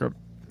 he's back up.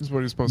 This is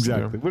what he's supposed to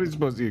do. What he's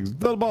supposed to do?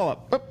 Throw the ball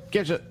up. Oh,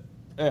 catch it.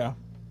 Yeah.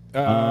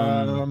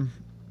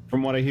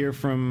 From what I hear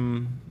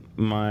from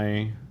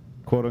my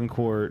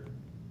quote-unquote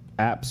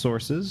app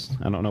sources,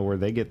 I don't know where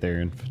they get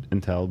their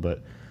intel,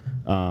 but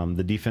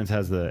the defense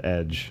has the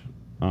edge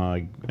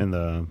in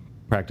the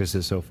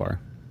practices so far.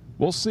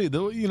 We'll see.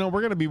 Though, we're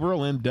going to be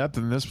real in depth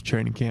in this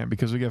training camp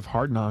because we have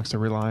Hard Knocks to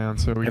rely on.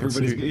 So we're going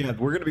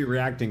to be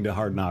reacting to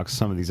Hard Knocks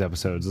some of these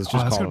episodes. Let's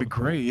just that's going to be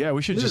great. Yeah,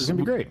 we should It's going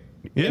to be great.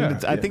 Yeah,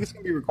 I think it's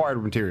going to be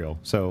required material.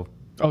 So.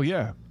 Oh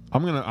yeah,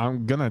 I'm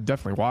gonna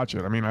definitely watch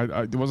it. I mean,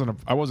 I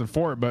wasn't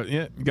for it, but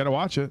yeah, you got to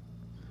watch it.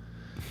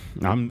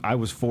 I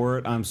was for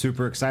it. I'm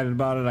super excited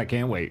about it. I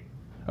can't wait.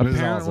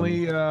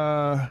 Apparently,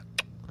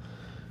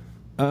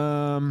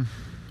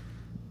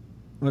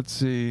 let's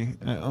see.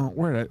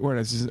 Where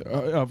is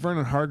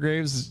Vernon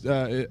Hargraves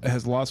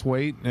has lost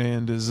weight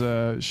and is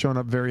showing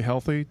up very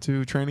healthy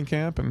to training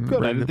camp. And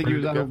good. I didn't think he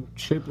was out of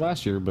shape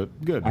last year, but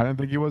good. I didn't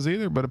think he was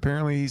either. But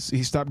apparently,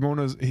 he stopped going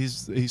to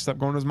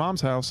his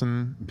mom's house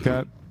and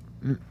got.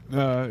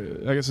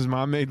 I guess his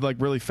mom made like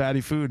really fatty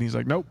food. And he's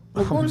like, nope.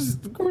 Of course,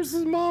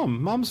 his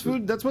mom's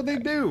food. That's what they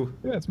do.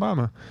 Yeah, it's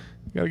mama.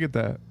 You gotta get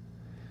that.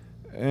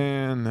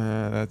 And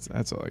that's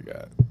all I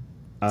got.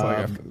 That's all I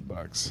got for the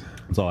Bucks.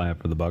 That's all I have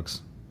for the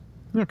Bucks.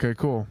 Okay,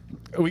 cool.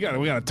 We got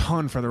a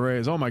ton for the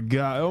Rays. Oh my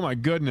god. Oh my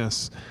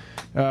goodness.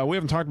 We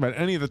haven't talked about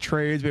any of the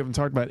trades. We haven't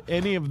talked about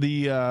any of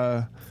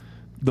the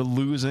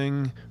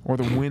losing or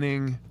the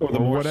winning or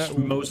the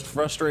most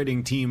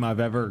frustrating team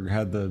I've ever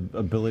had the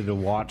ability to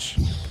watch.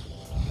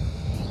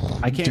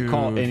 I can't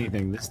call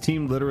anything. This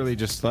team literally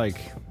just like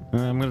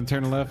I'm going to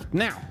turn left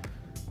now.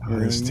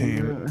 This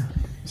team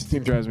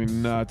drives me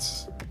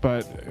nuts.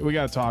 But we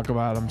got to talk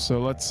about them. So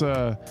let's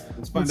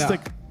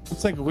take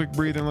a quick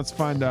breather and let's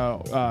find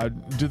out.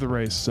 Do the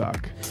Rays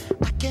suck?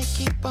 I can't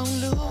keep on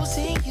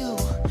losing you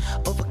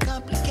over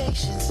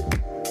complications.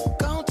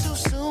 Gone too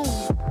soon.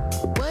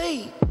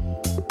 Wait,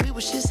 we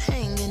was just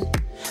hanging.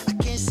 I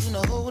can't seem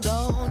to hold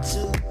on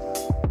to.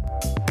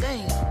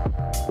 Dang,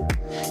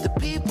 the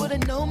people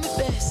that know me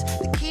best,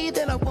 the key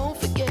that I won't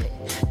forget.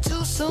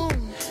 Too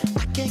soon.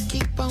 I can't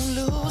keep on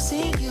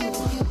losing you.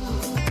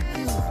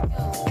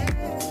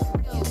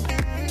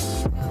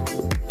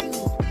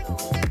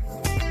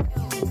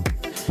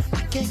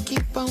 Can't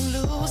keep on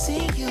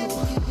losing you.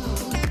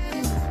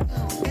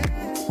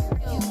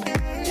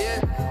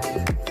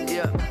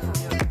 Yeah.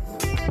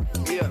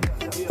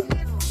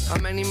 How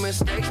many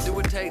mistakes do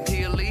it take till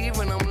you leave?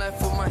 And I'm left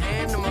with my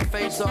hand and my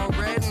face all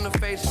red and the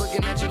face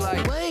looking at you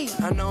like, Wait,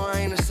 I know I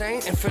ain't a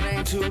saint if it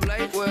ain't too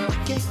late. Well,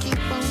 can't keep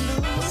on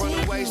I run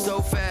losing away you. so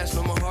fast,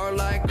 no my heart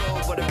like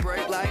gold, but it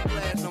break like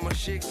glass. No my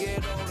shit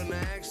get old and I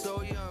act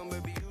so young,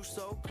 baby you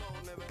so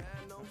cold, never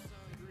had no sun.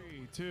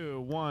 3,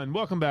 2, 1.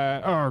 Welcome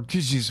back. Oh,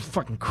 Jesus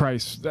fucking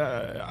Christ!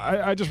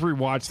 I just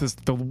rewatched this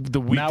the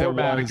week Now that we're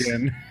back was.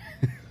 again.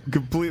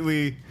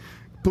 completely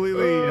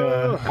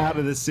out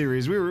of this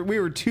series. We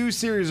were 2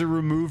 series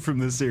removed from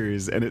this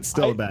series, and it's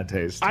still a bad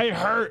taste. I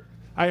heard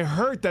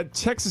that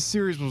Texas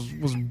series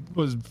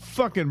was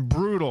fucking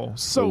brutal.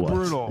 So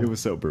brutal. It was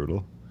so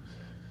brutal.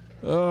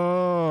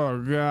 Oh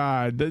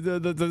God!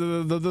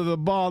 The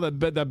ball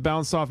that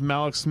bounced off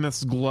Malik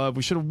Smith's glove.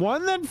 We should have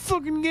won that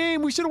fucking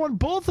game. We should have won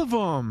both of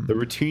them. The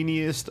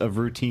routiniest of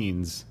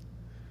routines.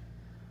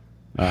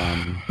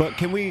 But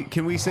can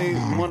we say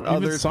one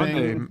other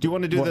Sunday. thing? Do you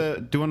want to do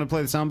Do you want to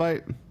play the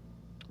soundbite?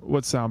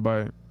 What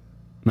soundbite?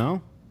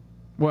 No.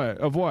 What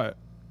of what?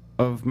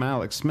 Of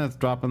Malik Smith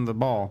dropping the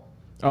ball.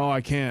 Oh,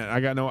 I can't.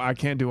 I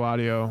can't do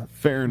audio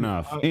Fair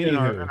enough. in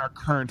our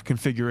current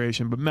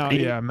configuration. But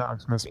Malik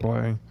Smith's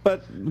playing.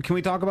 But can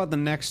we talk about the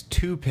next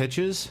 2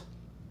 pitches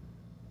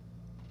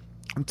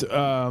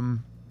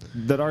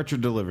that Archer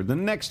delivered? The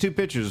next 2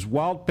 pitches,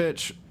 wild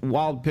pitch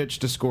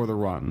to score the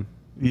run.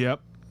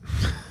 Yep.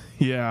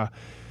 Yeah.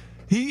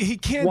 He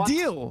can't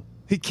deal.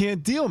 He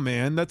can't deal,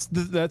 man. That's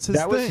his thing.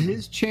 That was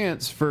his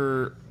chance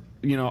for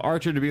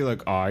Archer to be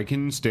like, I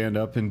can stand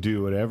up and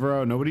do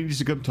whatever. Nobody needs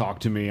to come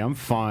talk to me. I'm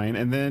fine.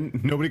 And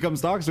then nobody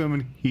comes talks to him,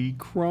 and he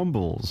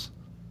crumbles.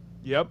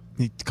 Yep.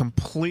 He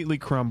completely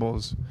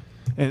crumbles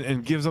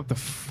and gives up the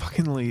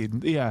fucking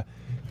lead. Yeah.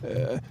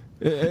 I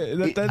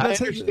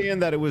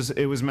understand that it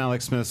was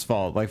Malik Smith's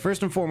fault. Like,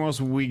 first and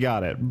foremost, we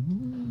got it.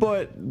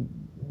 But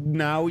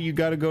now you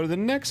got to go to the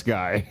next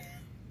guy.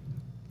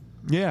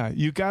 Yeah,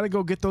 you got to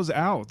go get those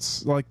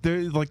outs. Like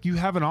you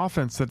have an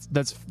offense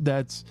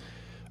that's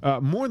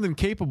more than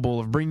capable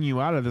of bringing you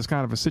out of this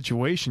kind of a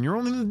situation. You're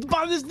only the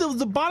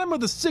bottom of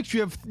the 6th.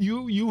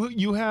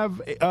 You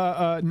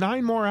have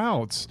 9 more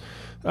outs.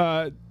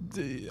 To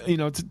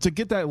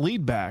get that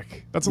lead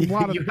back. That's a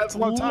lot of that's a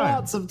lot of time.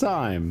 Lots of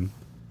time.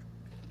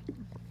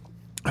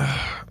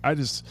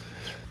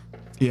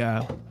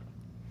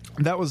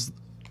 That was.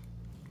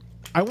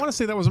 I want to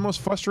say that was the most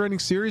frustrating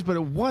series, but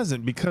it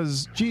wasn't,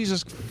 because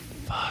Jesus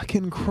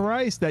fucking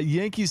Christ, that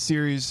Yankees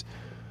series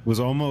Was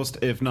almost,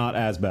 if not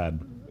as bad.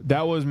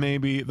 That was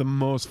maybe the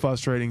most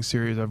frustrating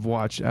series I've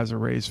watched as a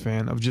Rays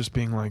fan, of just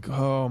being like,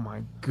 oh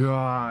my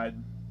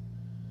God.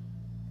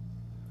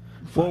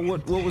 Well,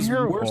 what was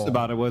terrible. worst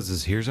about it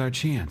was here's our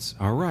chance.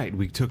 All right,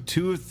 we took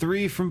 2 of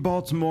 3 from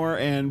Baltimore,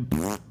 and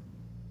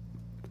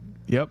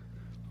Yep.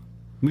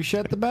 we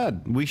shat the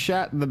bed. We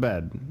shat the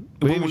bed.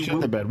 We didn't even shit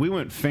the bed. We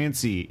went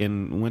fancy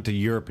and went to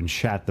Europe and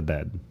shat the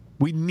bed.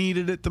 We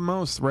needed it the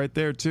most right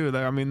there too.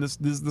 I mean, this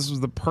was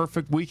the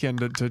perfect weekend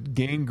to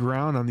gain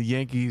ground on the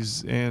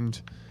Yankees,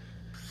 and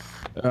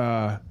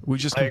we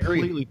just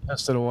completely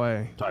pissed it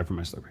away. Sorry for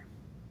my slurping.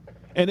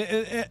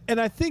 And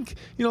I think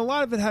a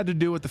lot of it had to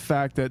do with the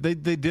fact that they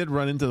did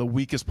run into the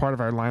weakest part of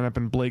our lineup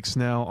in Blake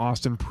Snell,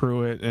 Austin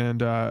Pruitt,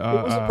 and it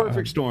was a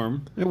perfect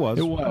storm. It was.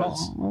 It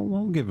was.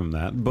 I'll give them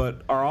that.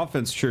 But our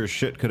offense sure as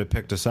shit could have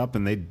picked us up,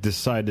 and they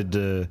decided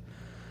to.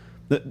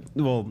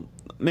 Well,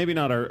 maybe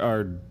not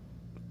our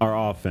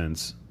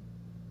offense.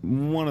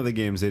 One of the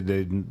games they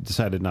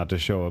decided not to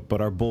show up,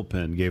 but our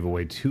bullpen gave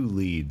away 2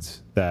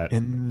 leads.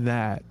 And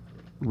that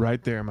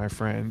right there, my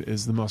friend,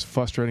 is the most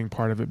frustrating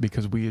part of it,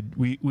 because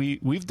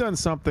we've done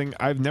something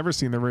I've never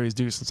seen the Rays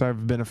do since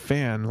I've been a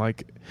fan.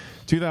 Like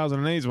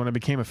 2008 is when I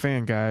became a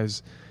fan,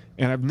 guys,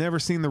 and I've never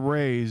seen the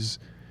Rays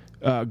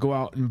go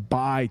out and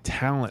buy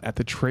talent at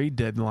the trade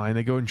deadline.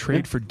 They go and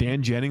trade for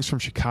Dan Jennings from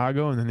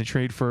Chicago, and then they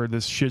trade for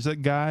this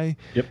Shizak guy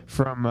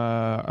from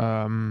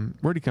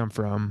where'd he come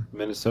from?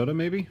 Minnesota,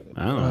 maybe?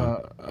 I don't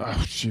know.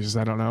 Jeez,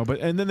 I don't know.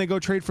 And then they go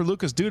trade for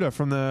Lucas Duda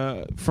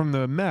from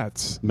the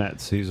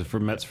Mets. He's a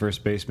Mets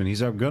first baseman.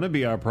 He's going to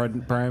be our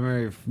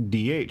primary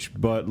DH,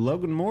 but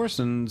Logan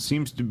Morrison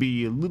seems to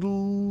be a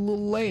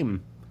little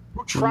lame.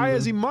 Try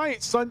as he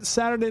might,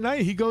 Saturday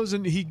night he goes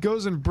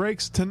and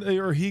breaks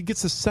or he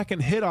gets a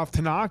second hit off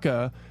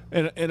Tanaka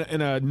in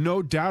a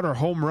no doubter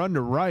home run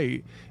to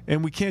right,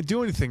 and we can't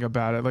do anything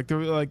about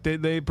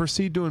it. They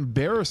proceed to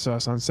embarrass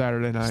us on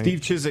Saturday night. Steve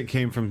Chiswick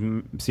came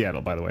from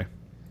Seattle, by the way.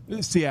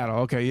 Seattle,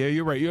 okay, yeah,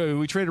 you're right.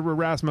 We traded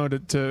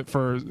Rasmo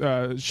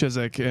for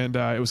Chiswick, and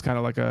it was kind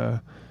of like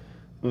a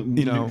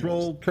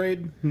neutral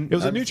trade. It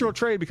was a neutral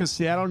trade because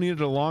Seattle needed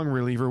a long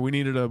reliever. We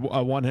needed a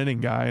one inning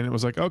guy, and it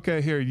was like,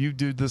 okay, here, you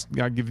do this.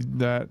 I'll give you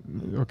that.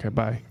 Okay,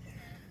 bye.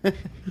 That's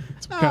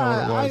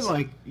kind of what it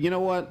was. You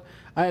know what?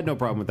 I had no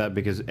problem with that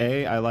because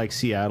A, I like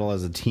Seattle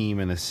as a team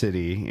and a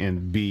city,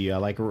 and B, I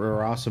like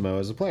Erasmo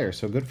as a player.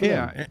 So good for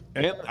them. Yeah,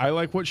 and I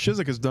like what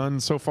Chiswick has done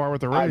so far with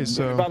the Rays.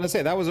 I was about to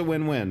say that was a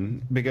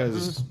win-win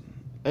because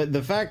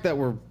the fact that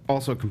we're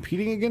also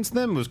competing against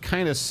them was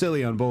kind of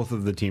silly on both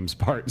of the teams'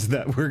 parts.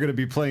 That we're going to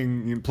be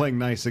playing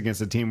nice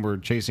against a team we're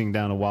chasing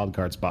down a wild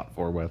card spot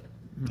for with.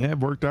 Yeah, it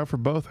worked out for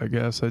both, I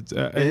guess. It's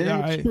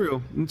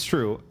true. It's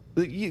true.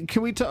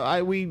 Can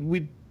we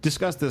we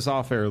discussed this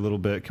off air a little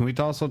bit. Can we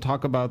also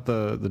talk about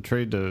the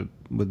trade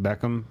with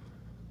Beckham?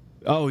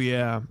 Oh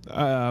yeah,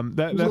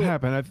 that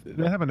happened.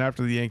 That happened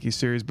after the Yankees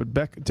series. But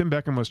Tim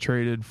Beckham was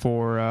traded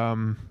for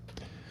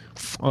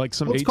like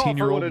some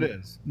 18-year-old. What it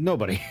is?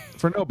 Nobody.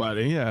 For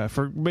nobody. Yeah,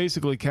 for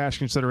basically cash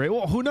consideration.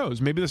 Well, who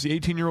knows? Maybe this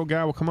 18-year-old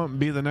guy will come up and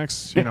be the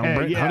next. Brent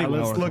Honeywell.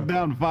 Let's look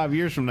down 5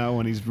 years from now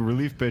when he's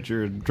relief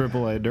pitcher in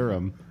AAA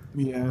Durham.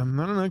 Yeah, I don't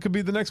know. It could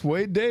be the next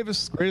Wade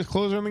Davis, greatest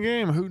closer in the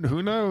game.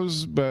 Who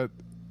knows? But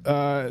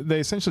they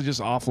essentially just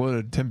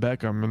offloaded Tim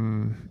Beckham,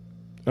 and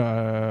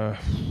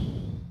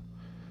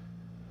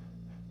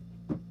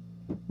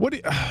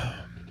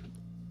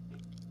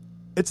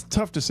it's a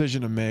tough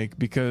decision to make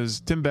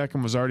because Tim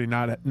Beckham was already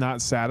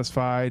not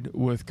satisfied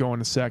with going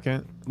to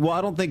second. Well,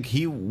 I don't think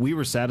we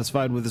were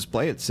satisfied with his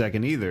play at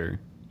second either.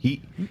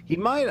 He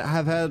might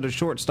have had a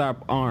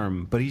shortstop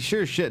arm, but he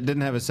sure shit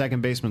didn't have a second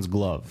baseman's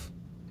glove.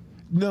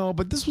 No,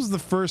 but this was the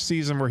first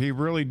season where he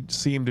really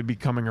seemed to be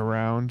coming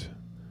around.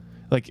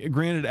 Like,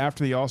 granted,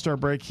 after the All-Star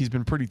break, he's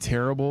been pretty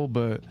terrible,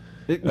 but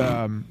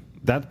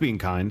that's being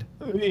kind.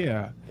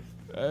 Yeah.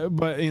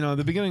 But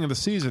the beginning of the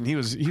season, he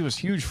was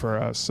huge for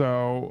us.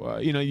 So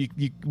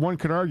one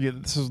could argue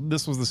that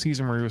this was the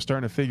season where he was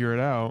starting to figure it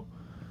out,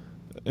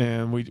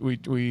 and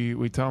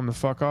we tell him to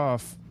fuck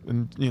off.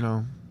 And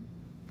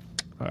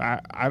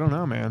I don't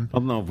know, man. I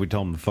don't know if we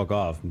told him to fuck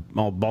off.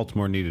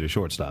 Baltimore needed a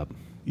shortstop.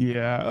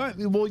 Yeah.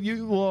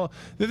 Well,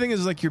 the thing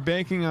is, like, you're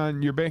banking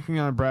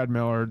on Brad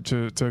Miller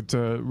to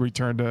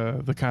return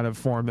to the kind of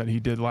form that he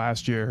did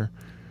last year.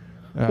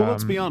 Well,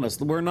 let's be honest.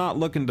 We're not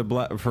looking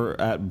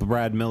at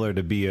Brad Miller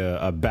to be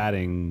a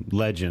batting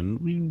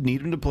legend. We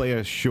need him to play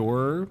a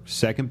sure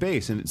second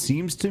base, and it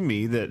seems to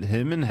me that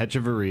him and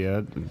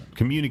Hechavarria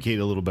communicate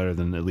a little better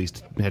than at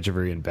least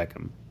Hechavarria and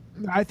Beckham.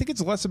 I think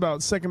it's less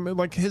about second,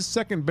 like his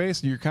second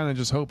base. You're kind of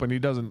just hoping he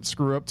doesn't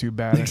screw up too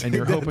bad, and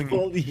you're hoping.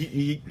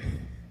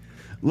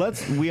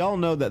 We all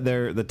know that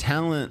the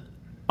talent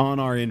on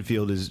our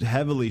infield is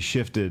heavily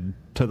shifted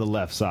to the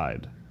left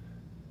side.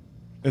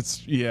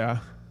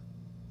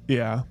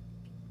 Yeah,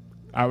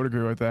 I would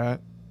agree with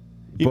that.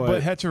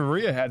 But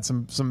Hechavarria had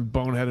some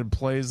boneheaded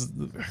plays.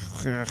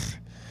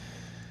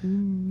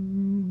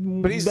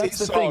 But he's the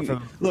solid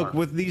thing. Look,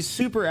 with these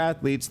super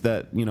athletes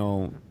that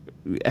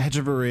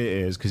Hechavarria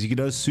is, because he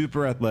does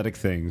super athletic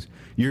things,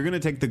 you're going to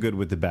take the good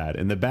with the bad.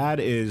 And the bad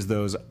is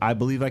those, I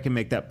believe I can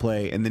make that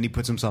play, and then he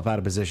puts himself out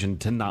of position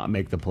to not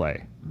make the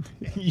play.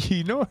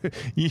 You're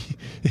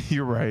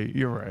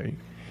right.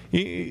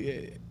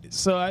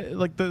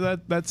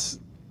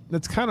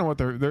 That's kind of what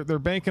they're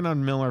banking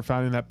on Miller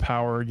finding that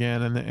power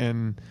again,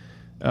 and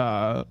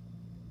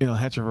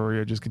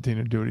Hechavarria just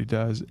continue to do what he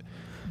does.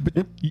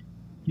 But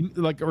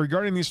like,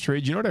 regarding these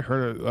trades, you know what I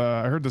heard?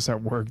 I heard this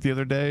at work the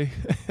other day,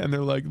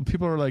 and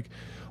people are like,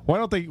 why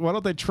don't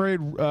they trade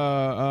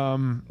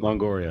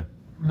Longoria?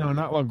 No,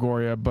 not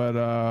Longoria, but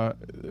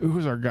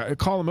who's our guy?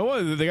 Colomé.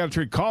 Well, they got to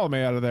trade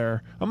Colomé out of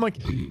there. I'm like,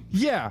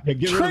 yeah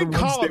trade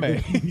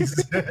Colomé.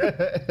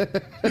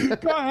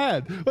 Go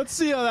ahead. Let's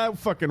see how that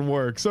fucking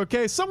works,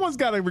 okay? Someone's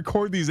got to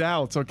record these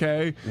outs,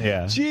 okay?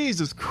 Yeah.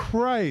 Jesus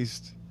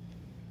Christ.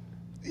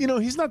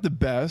 He's not the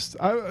best.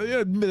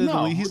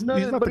 Admittedly, he's not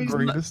the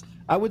greatest.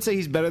 I would say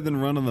he's better than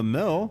run of the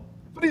mill.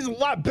 But he's a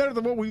lot better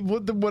than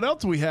what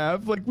else we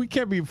have. Like, we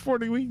can't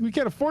afford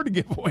to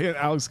give away an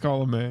Alex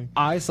Colomé.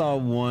 I saw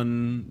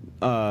one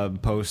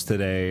post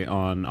today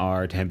on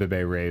our Tampa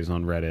Bay Rays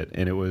on Reddit,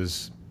 and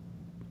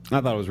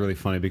I thought it was really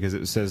funny because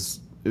it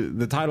says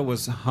the title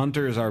was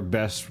 "Hunter is our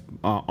best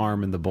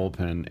arm in the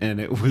bullpen,"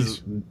 and it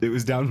was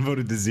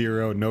downvoted to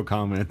 0, no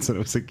comments, and it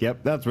was like,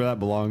 yep, that's where that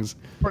belongs.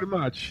 Pretty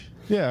much,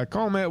 yeah.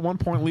 Colomé at one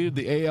point led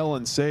the AL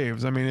in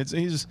saves. I mean,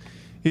 he's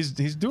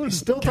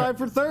still tied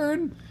for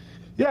third.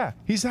 Yeah,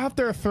 he's out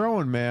there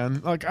throwing,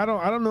 man. Like, I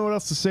don't know what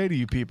else to say to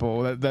you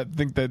people that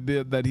think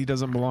that he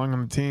doesn't belong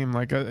on the team.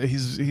 Like,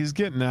 he's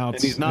getting out.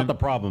 And he's not the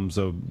problem,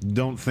 so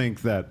don't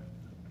think that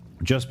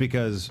just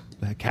because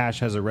Cash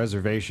has a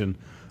reservation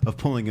of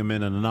pulling him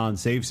in a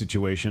non-save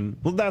situation.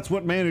 Well, that's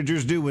what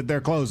managers do with their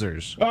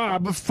closers.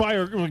 But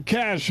fire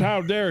Cash.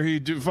 How dare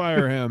he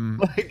fire him?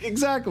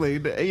 Exactly.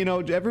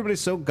 Everybody's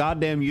so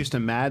goddamn used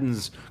to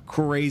Madden's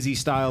crazy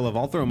style of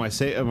I'll throw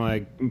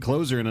my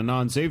closer in a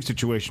non-save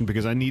situation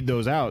because I need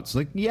those outs.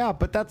 Like, yeah,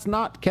 but that's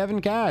not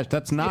Kevin Cash.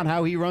 That's not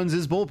how he runs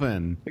his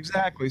bullpen.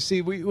 Exactly.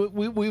 See,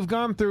 we've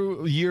gone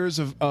through years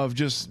of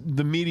just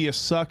the media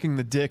sucking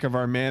the dick of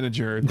our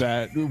manager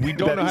that we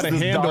don't know how to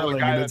handle.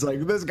 It's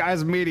like, this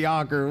guy's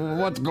mediocre.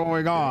 What's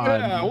going on?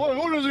 Yeah,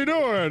 what is he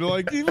doing?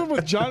 Like, even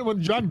when John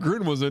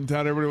Gruden was in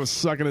town, everybody was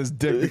sucking his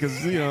dick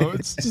because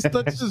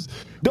that's just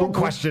don't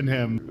question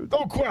him.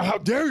 How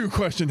dare you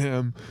question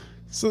him?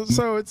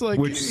 So it's like.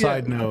 Which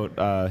side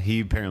note,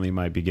 he apparently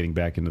might be getting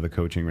back into the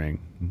coaching ring.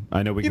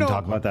 I know we can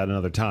talk about that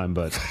another time,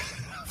 but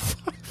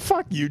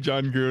Fuck you,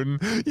 John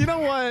Gruden. You know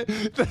what?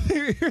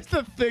 Here's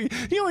the thing.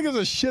 He only gives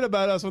a shit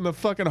about us when the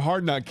fucking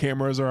hard nut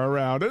cameras are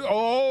around.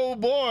 Oh,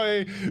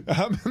 boy.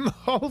 I'm in the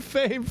Hall of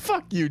Fame.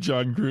 Fuck you,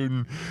 John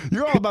Gruden.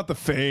 You're all about the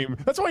fame.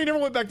 That's why you never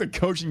went back to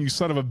coaching, you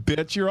son of a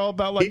bitch. You're all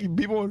about, like,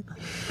 people.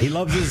 He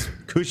loves his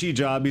cushy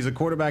job. He's a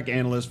quarterback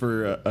analyst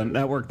for a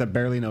network that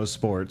barely knows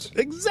sports.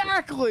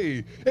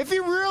 Exactly. If he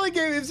really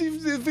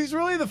if he's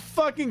really the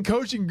fucking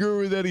coaching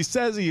guru that he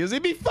says he is,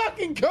 he'd be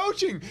fucking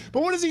coaching.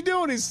 But what is he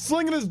doing? He's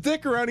slinging his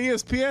dick around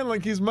ESPN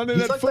like he's Monday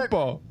Night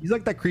Football. He's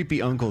like that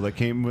creepy uncle that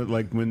came with,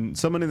 like, when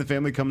someone in the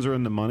family comes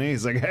around the money,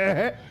 he's like,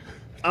 hey,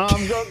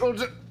 I'm going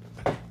to...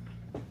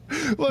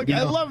 Look,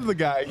 I love the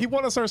guy. He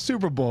won us our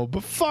Super Bowl,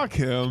 but fuck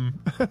him.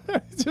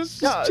 That's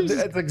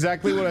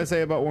exactly what I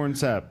say about Warren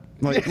Sapp.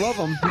 Like, love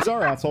him. He's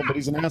our asshole, but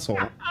he's an asshole.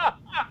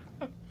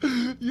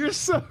 You're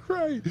so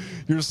right.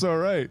 You're so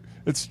right.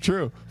 It's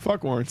true.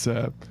 Fuck Warren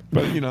Sapp.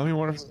 But, he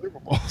won us the Super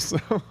Bowl, so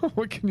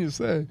what can you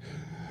say?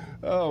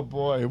 Oh,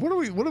 boy. What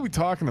are we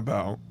talking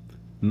about?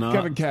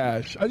 Kevin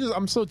Cash.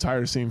 I'm so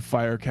tired of seeing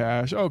fire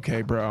Cash.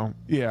 Okay, bro.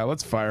 Yeah,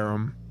 let's fire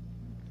him.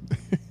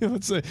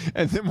 Let's say,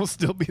 and then we'll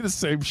still be the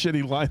same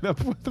shitty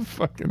lineup with the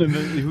fucking. And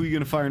then who are you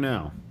gonna fire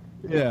now?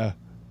 Yeah.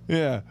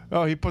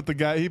 Oh, he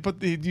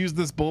used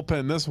this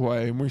bullpen this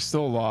way, and we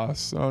still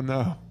lost. Oh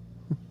no.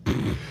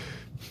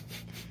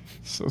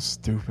 So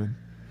stupid.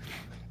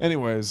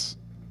 Anyways,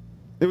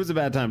 it was a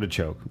bad time to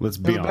choke. Let's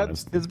be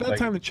honest. It's a bad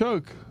time to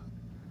choke.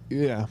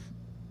 Yeah,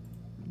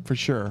 for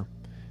sure.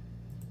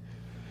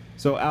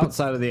 So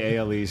outside of the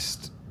AL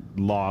East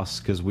loss,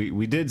 because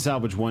we did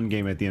salvage one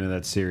game at the end of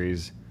that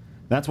series.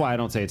 That's why I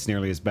don't say it's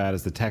nearly as bad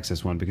as the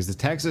Texas one, because the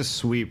Texas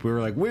sweep, we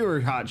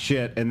were hot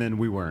shit, and then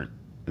we weren't.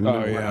 And then we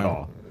weren't at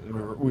all.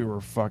 We were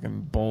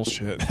fucking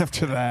bullshit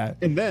after that.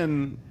 And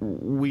then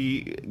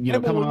we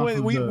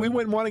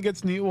went 1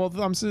 against New York.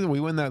 Well,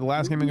 we win that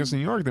last game against New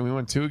York. Then we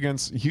went 2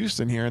 against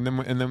Houston here, and then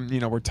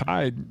we're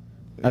tied.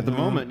 At the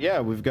moment, yeah,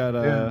 we've got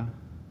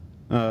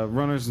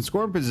runners in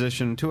scoring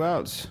position, 2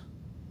 outs,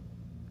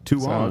 2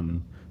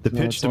 on. The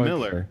pitch to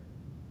Miller.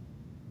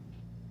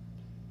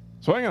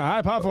 Swinging a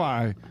high pop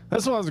fly.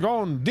 This one's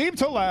going deep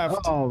to left.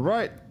 Oh,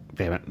 right.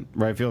 Damn it.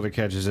 Right fielder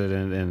catches it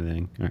and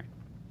anything. All right.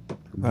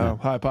 Oh,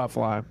 high pop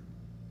fly.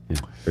 Yeah,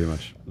 pretty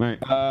much. All right.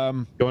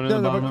 Going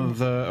in the bottom of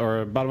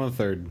the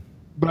third.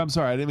 But I'm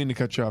sorry, I didn't mean to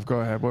cut you off. Go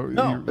ahead.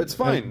 It's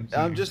fine.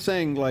 I'm just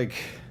saying, like,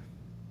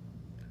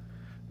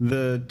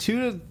 the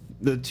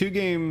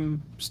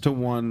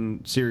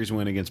 2-1 series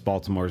win against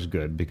Baltimore is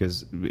good,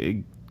 because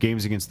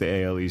games against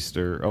the AL East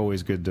are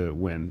always good to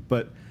win.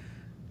 But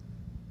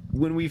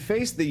when we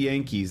faced the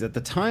Yankees, at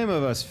the time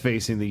of us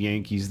facing the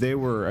Yankees, they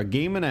were a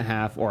game and a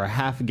half or a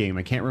half game,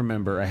 I can't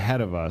remember, ahead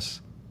of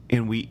us,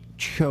 and we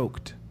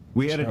choked.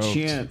 We had a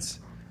chance.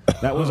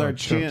 That was our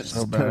chance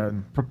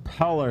to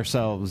propel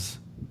ourselves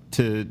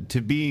to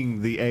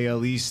being the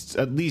AL East,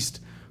 at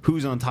least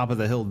who's on top of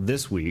the hill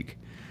this week.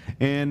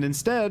 And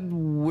instead,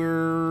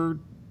 we're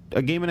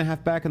a game and a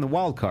half back in the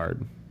wild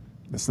card.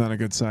 That's not a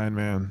good sign,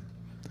 man.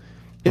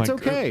 It's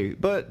okay,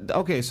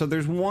 so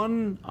there's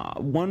one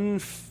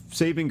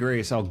saving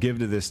grace I'll give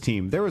to this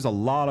team. There was a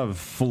lot of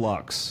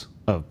flux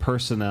of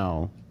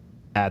personnel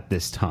at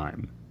this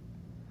time.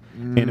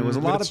 And it was a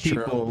lot of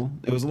people. True.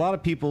 It was a lot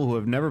of people who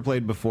have never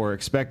played before,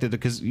 expected,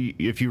 because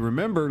if you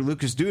remember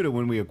Lucas Duda,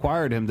 when we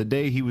acquired him, the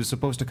day he was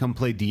supposed to come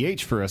play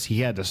DH for us,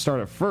 he had to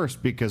start at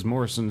first because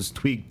Morrison's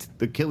tweaked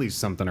Achilles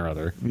something or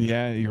other.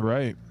 Yeah, you're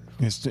right.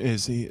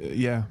 Is he?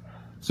 Yeah.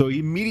 So he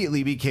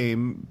immediately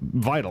became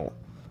vital.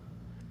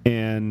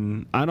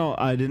 And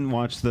I didn't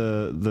watch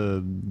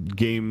the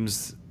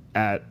games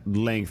at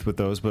length with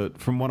those, but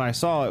from what I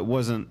saw,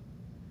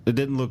 it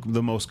didn't look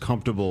the most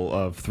comfortable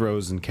of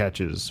throws and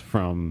catches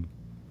from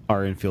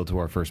our infield to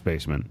our first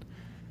baseman.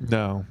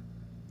 No.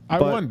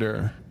 I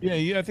wonder.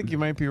 Yeah, I think you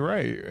might be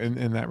right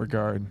in that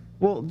regard.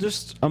 Well,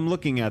 I'm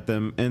looking at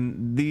them,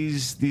 and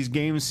these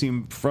games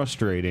seem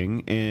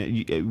frustrating.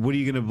 And what are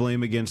you going to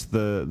blame against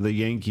the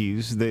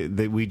Yankees?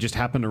 We just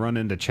happened to run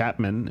into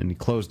Chapman, and he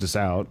closed us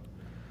out.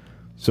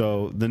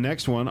 So the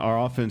next one, our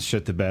offense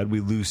shit the bed.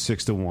 We lose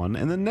 6-1,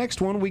 and the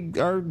next one,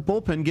 our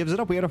bullpen gives it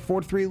up. We had a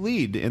 4-3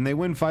 lead, and they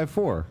win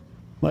 5-4.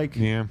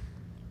 Yeah,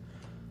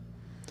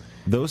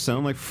 those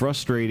sound like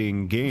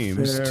frustrating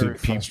games to people.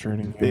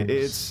 Frustrating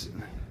games.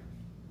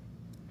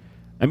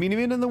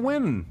 Even in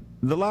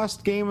the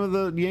last game of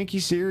the Yankee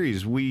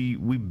series, we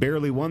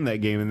barely won that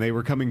game, and they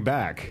were coming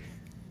back.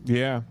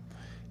 Yeah,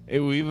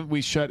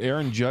 we shut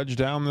Aaron Judge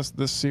down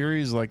this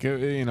series.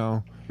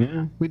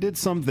 Yeah, we did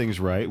some things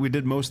right. We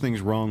did most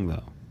things wrong,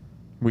 though.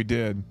 We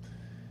did,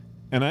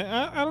 and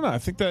I don't know. I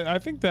think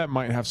that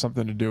might have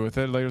something to do with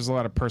it. There's a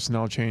lot of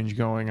personnel change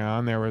going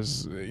on. There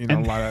was a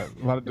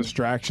lot of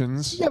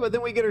distractions. Yeah, but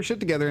then we get our shit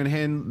together and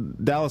hand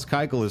Dallas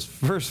Keuchel his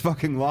first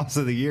fucking loss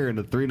of the year in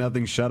a 3-0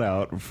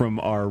 shutout from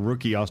our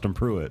rookie Austin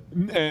Pruitt.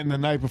 And the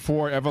night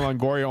before, Evan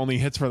Longoria only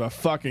hits for the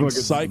fucking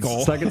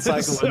cycle. Second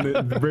cycle in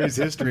the Braves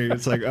history.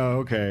 It's like, oh,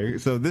 okay.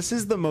 So this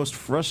is the most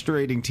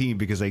frustrating team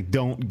because they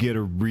don't get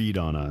a read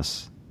on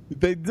us.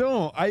 They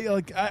don't.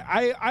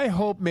 I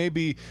hope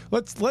maybe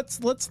let's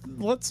hope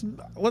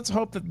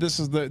that this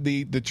is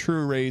the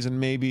true Rays, and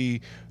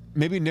maybe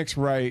Nick's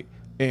right,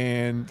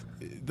 and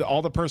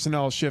all the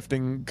personnel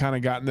shifting kind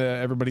of got into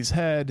everybody's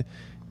head,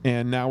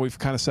 and now we've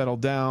kind of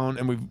settled down,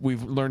 and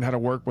we've learned how to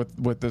work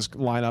with this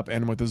lineup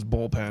and with this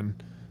bullpen.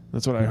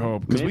 That's what I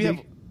hope, because we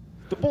have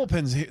the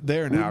bullpen's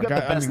there now. We've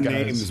got the best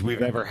names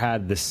we've ever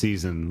had this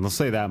season. Let's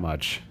say that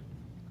much.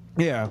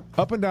 Yeah,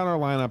 up and down our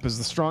lineup is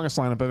the strongest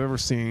lineup I've ever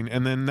seen,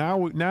 and then now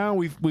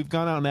we've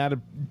gone out and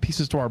added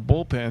pieces to our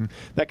bullpen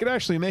that could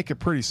actually make it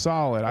pretty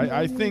solid.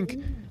 I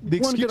think the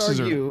excuses One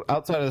could argue,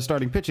 outside of the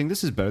starting pitching,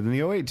 this is better than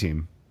the 08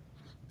 team.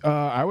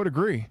 I would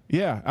agree.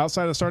 Yeah,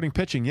 outside of starting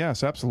pitching,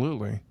 yes,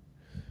 absolutely.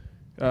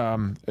 We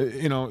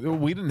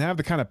didn't have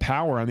the kind of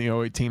power on the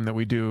 08 team that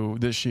we do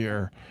this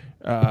year.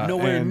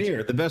 Nowhere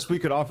near. The best we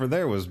could offer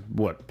there was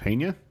what,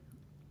 Pena?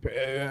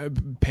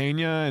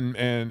 Pena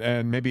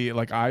and maybe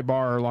like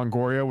Ibar or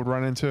Longoria would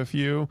run into a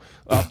few.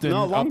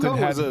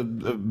 Longoria was a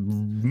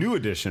new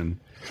addition.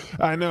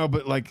 I know,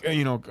 but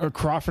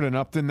Crawford and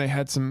Upton, they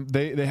had some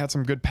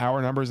good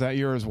power numbers that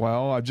year as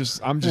well. I'm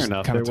just kind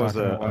of talking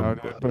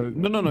about it. But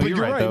no, but you're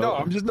right. No,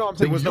 I'm saying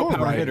there was no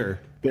power right.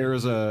 hitter. It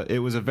was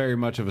a very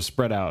much of a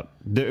spread out.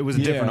 It was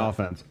a different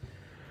offense.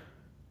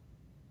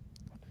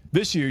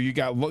 This year you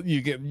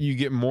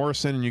get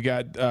Morrison and you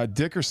got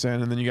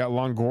Dickerson, and then you got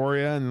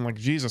Longoria, and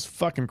Jesus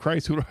fucking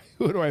Christ, who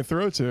do I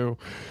throw to?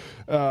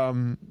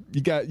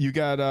 You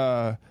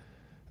got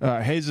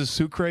Jesus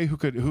Sucre who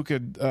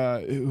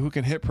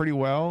can hit pretty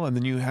well, and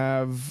then you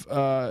have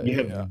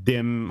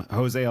Dim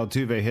Jose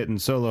Altuve hitting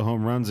solo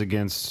home runs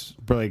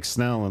against Blake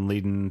Snell and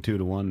leading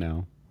 2-1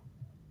 now.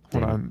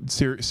 Hold on,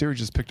 Siri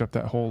just picked up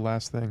that whole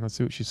last thing. Let's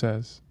see what she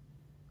says.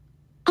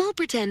 I'll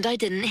pretend I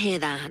didn't hear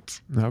that.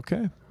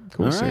 Okay.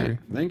 Cool, all Siri. Right.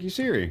 Thank you,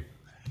 Siri.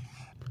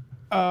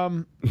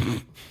 I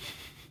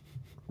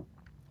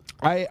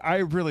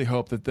really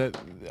hope that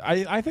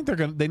I think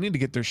they need to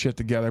get their shit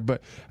together.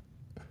 But,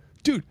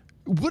 dude,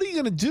 what are you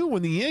gonna do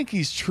when the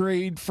Yankees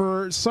trade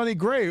for Sonny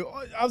Gray?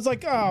 I was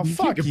like, oh,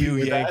 fuck you,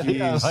 Yankees.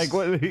 Yeah, like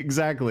what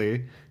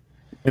exactly?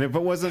 And if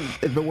it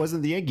wasn't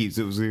the Yankees,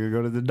 it was going to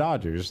go to the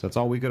Dodgers. That's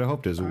all we could have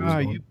hoped.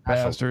 You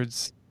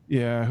bastards.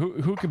 Yeah,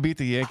 who could beat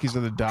the Yankees or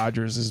the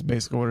Dodgers is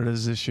basically what it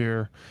is this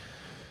year.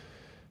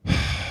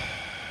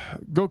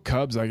 Go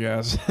Cubs, I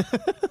guess.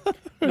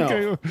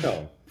 No,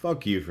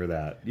 fuck you for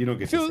that. You don't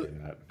get to say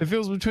that. If it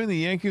was between the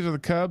Yankees or the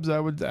Cubs, I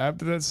would,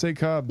 after that, say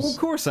Cubs. Well, of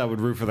course I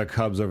would root for the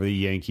Cubs over the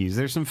Yankees.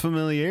 There's some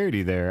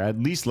familiarity there.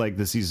 I'd least like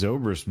to see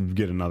Zobrist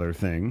get another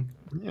thing.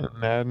 Yeah,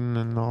 Madden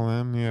and all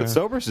them, yeah. But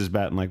Zobrist is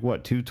batting like,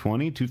 what,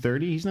 220,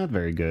 230? He's not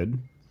very good.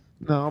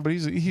 No, but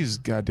he's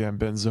goddamn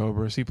Ben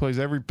Zobrist. He plays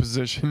every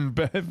position,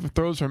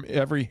 throws from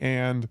every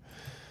hand.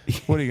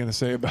 What are you going to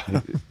say about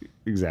it?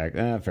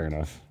 Exactly. Fair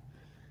enough.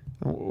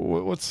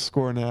 What's the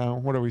score now?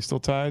 What are we still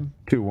tied?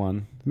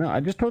 2-1. No, I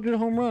just told you a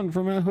home run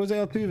from Jose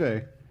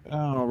Altuve.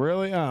 Oh,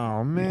 really?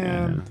 Oh,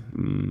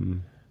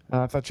 man.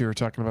 Yeah. I thought you were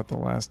talking about the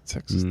last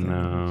Texas thing.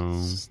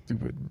 No.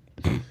 Stupid.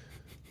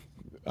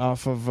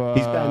 Off of...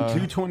 He's batting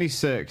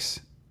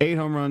 226. 8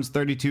 home runs,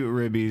 32 at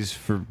ribbies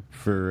for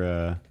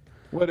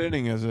what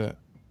inning is it?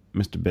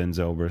 Mr. Ben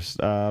Zobrist.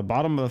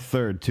 Bottom of the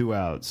third, 2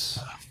 outs.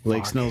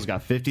 Blake Snell's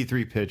got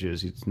 53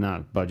 pitches. He's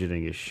not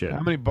budgeting his shit.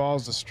 How many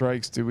balls to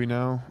strikes do we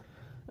know?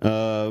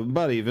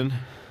 About even.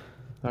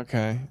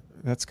 Okay,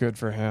 that's good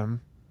for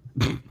him.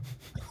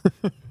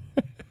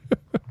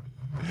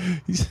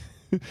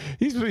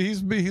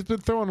 He's been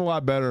throwing a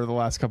lot better the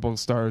last couple of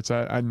starts.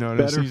 I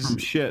noticed. Better from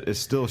shit is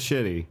still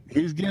shitty.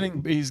 He's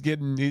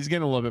getting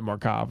a little bit more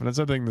confidence.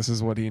 I think this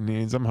is what he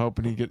needs. I'm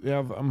hoping he get. Yeah,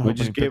 I'm hoping we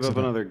just he gave picks up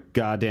another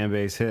goddamn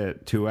base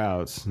hit, 2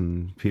 outs,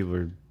 and people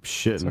are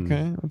shitting. It's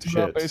okay. It's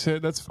about base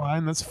hit. That's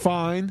fine. That's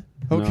fine.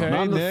 Okay. No,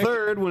 not in the Nick.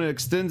 third when it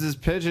extends his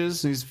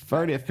pitches. He's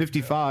already at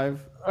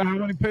 55. How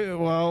many pitches?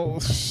 Well,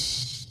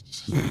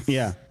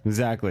 yeah,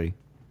 exactly.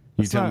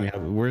 You tell me,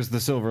 where's the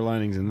silver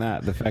linings in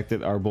that? The fact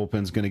that our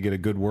bullpen's going to get a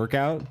good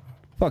workout?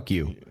 Fuck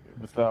you.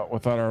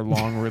 Without our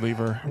long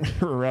reliever,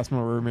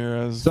 Erasmo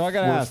Ramirez. So I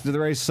got to ask, do the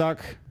Rays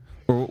suck?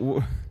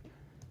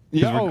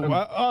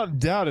 Yeah,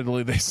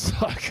 undoubtedly they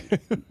suck.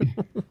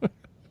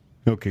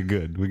 Okay,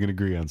 good. We can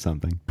agree on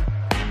something.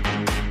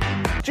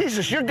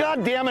 Jesus, you're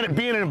goddamn it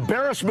being an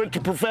embarrassment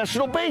to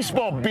professional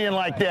baseball being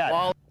like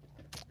that.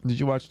 Did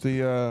you watch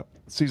the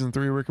season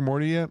 3 of Rick and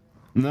Morty yet?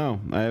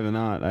 No, I have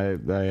not. I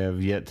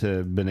have yet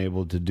to been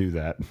able to do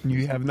that.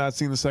 You have not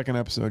seen the second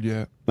episode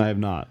yet? I have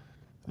not.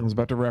 I was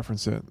about to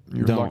reference it.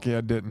 You're lucky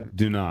I didn't.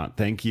 Do not.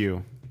 Thank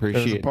you.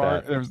 Appreciate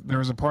that. There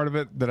was a part of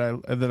it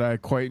that I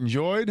quite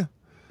enjoyed.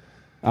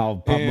 I'll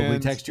probably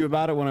text you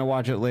about it when I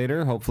watch it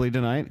later, hopefully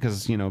tonight,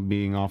 because,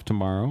 being off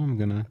tomorrow, I'm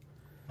going to...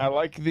 I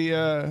like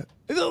the...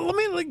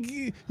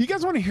 you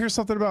guys want to hear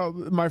something about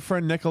my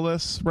friend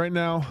Nicholas right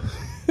now?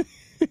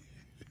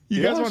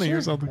 You guys want to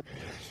hear something?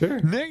 Sure.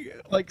 Nick,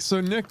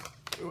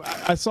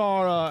 I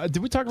saw.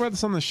 Did we talk about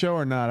this on the show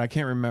or not? I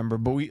can't remember.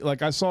 But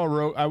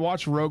I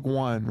watched Rogue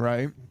One,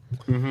 right?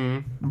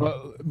 Mm-hmm.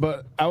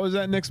 But I was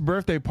at Nick's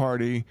birthday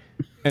party,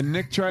 And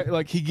Nick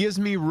he gives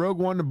me Rogue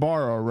One to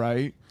borrow,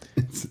 right?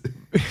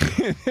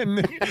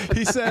 And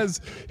he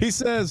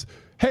says,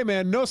 "Hey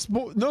man, no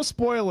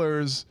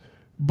spoilers,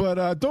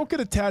 but don't get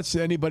attached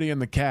to anybody in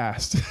the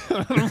cast."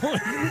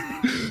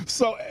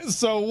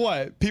 So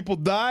what? People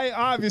die,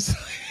 obviously.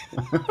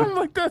 I'm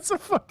like, that's a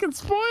fucking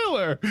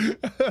spoiler.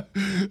 I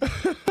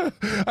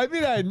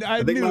mean,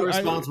 I think knew, my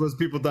response was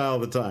people die all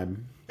the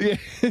time. Yeah,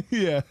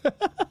 yeah.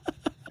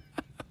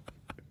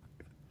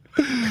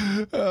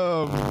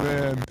 Oh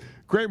man,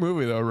 great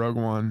movie though, Rogue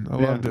One. I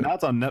loved it. Now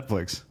it's on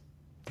Netflix.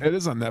 It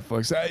is on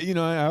Netflix.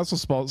 I also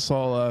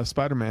saw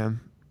Spider-Man.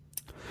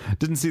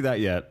 Didn't see that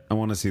yet. I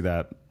want to see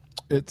that.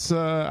 It's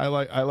I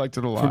liked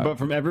it a lot. But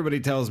from everybody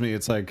tells me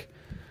it's like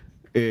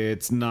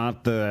it's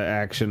not the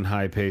action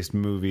high-paced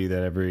movie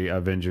that every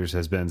Avengers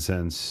has been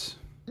since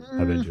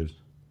Avengers.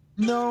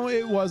 No,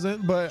 it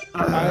wasn't. But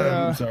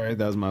I'm sorry,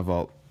 that was my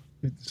fault.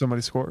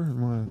 Somebody score?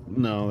 What?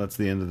 No, that's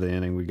the end of the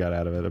inning. We got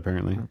out of it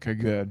apparently. Okay,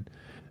 good.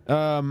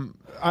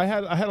 I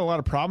had a lot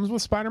of problems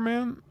with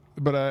Spider-Man,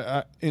 but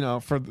I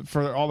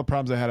for all the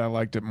problems I had, I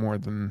liked it more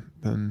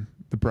than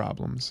the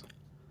problems.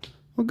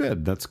 Well,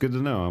 good. That's good to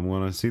know. I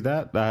want to see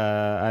that.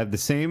 I have the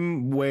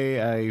same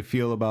way I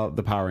feel about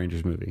the Power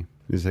Rangers movie.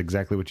 Is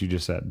exactly what you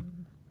just said.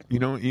 You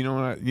know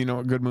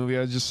what good movie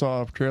I just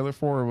saw a trailer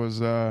for was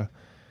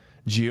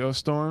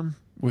Geostorm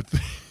with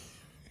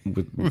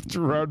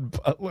Gerard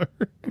Butler.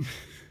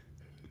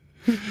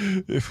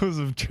 It was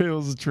a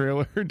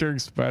trailer during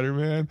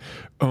Spider-Man.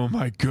 Oh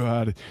my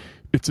god,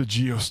 it's a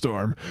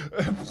geostorm.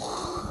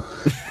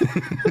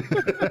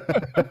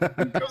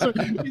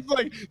 He's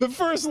like, the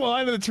first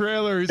line of the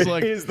trailer, he's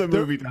like, is the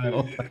movie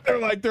title.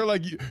 They're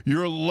like,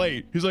 you're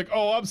late. He's like,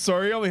 oh, I'm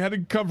sorry, I only had to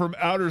come from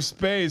outer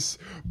space.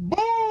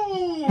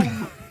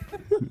 Boom.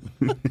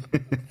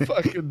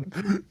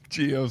 Fucking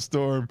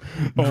geostorm.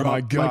 Oh my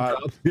god.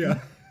 Yeah.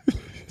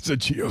 It's a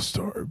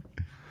geostorm.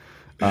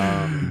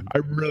 I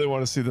really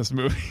want to see this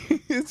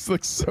movie. It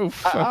looks so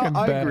fucking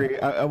bad. I agree.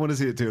 I want to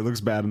see it too. It looks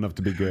bad enough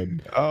to be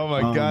good. Oh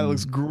my god, it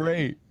looks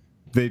great.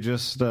 They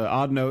just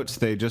odd notes.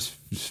 They just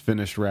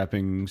finished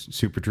wrapping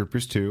Super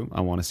Troopers 2.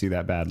 I want to see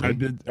that badly. I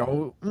did.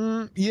 Oh,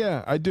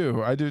 yeah, I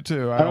do. I do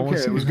too. I don't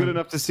care. It was good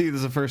enough to see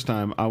this the first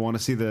time. I want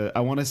to see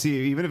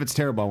even if it's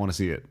terrible. I want to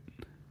see it.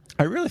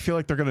 I really feel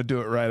like they're going to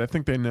do it right. I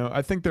think they know.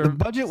 I think the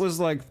budget was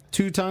like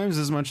 2 times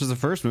as much as the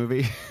first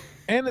movie.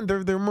 And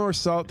they're more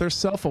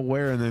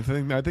self-aware,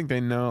 and I think they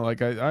know.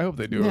 Like I hope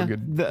they do a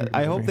good.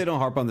 I hope they don't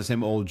harp on the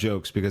same old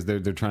jokes because they're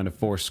trying to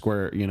force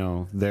Square.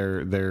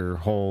 Their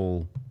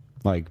whole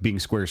like being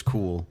Square's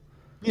cool.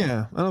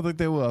 Yeah, I don't think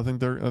they will. I think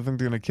they're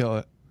gonna kill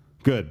it.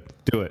 Good,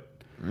 do it.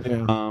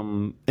 Yeah.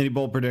 Any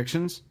bold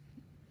predictions?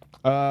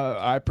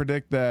 I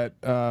predict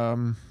that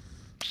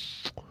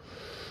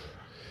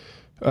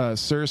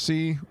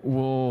Cersei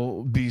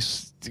will be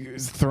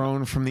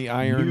thrown from the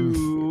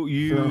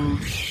Iron.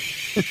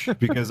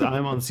 Because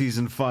I'm on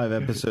season 5,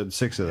 episode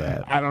 6 of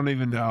that. I don't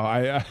even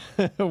know.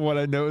 What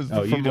I know is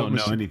you don't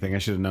know anything. I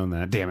should have known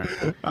that. Damn it.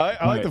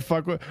 I like to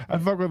fuck with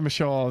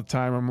Michelle all the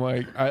time. I'm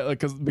like,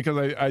 because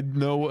I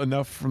know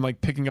enough from like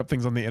picking up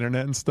things on the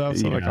internet and stuff.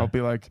 So like I'll be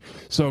like,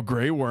 so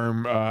Grey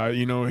Worm,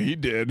 he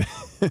did.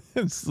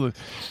 So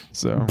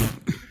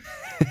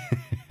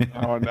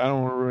I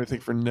don't really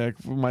think for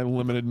Nick. My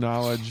limited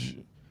knowledge,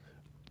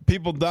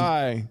 people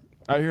die.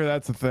 I hear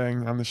that's a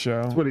thing on the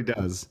show. That's what he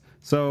does.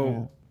 So.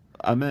 Yeah.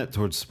 I meant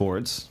towards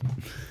sports.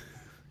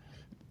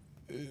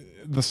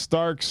 The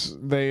Starks,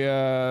 they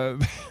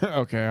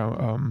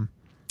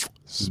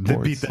sports. They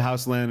beat the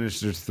House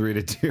Lannisters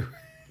 3-2.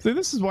 See,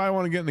 this is why I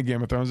want to get into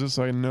Game of Thrones, just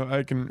so I know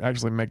I can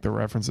actually make the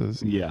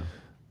references. Yeah.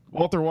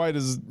 Walter White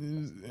is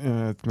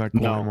it's not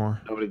cool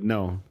anymore.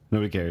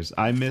 Nobody cares.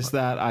 I missed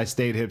that. I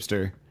stayed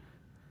hipster.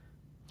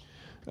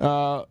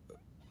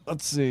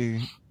 Let's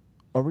see.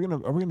 Are we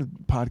gonna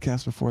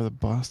podcast before the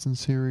Boston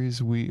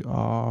series? We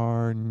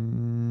are.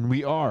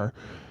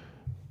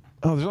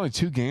 Oh, there's only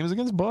 2 games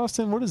against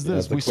Boston. What is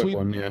this? We sweep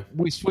one, yeah.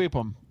 We sweep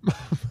them.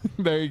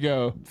 There you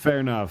go. Fair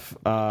enough.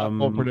 I'm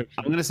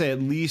gonna say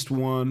at least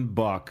one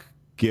Buck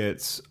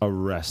gets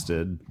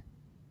arrested.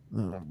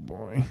 Oh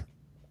boy.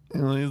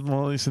 Well,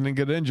 at least he didn't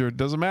get injured.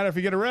 Doesn't matter if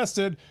you get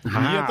arrested.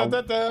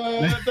 That's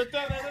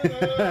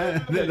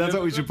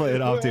what we should play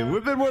it off to.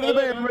 We've been one of the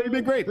Bay. Everybody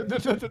been great.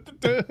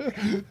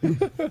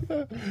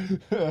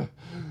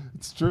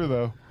 It's true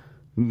though.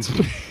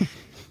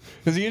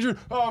 Is he injured?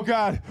 Oh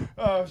God!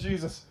 Oh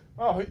Jesus!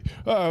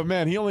 Oh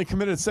man! He only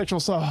committed sexual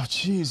assault. Oh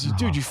jeez,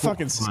 dude, you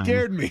fucking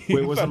scared me.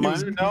 Wait, was it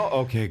minor? No.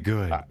 Okay,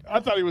 good. I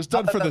thought he was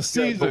done for the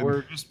season. But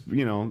we're just,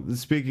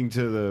 speaking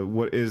to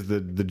what is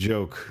the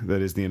joke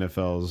that is the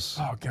NFL's.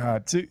 Oh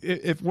God!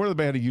 If One of the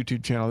Bay had a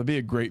YouTube channel, it'd be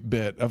a great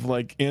bit of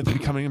like Anthony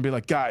coming in and be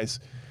like,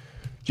 guys,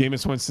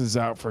 Jameis Winston's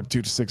out for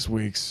 2 to 6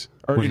 weeks,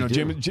 or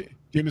Jameis.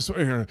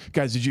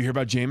 Guys, did you hear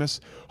about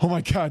Jameis? Oh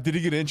my God! Did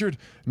he get injured?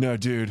 No,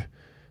 dude.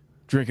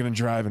 Drinking and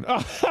driving. You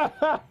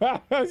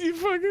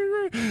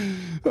fucking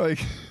like.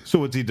 So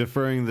what's he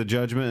deferring the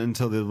judgment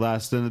until the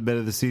last bit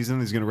of the season?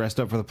 He's going to rest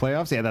up for the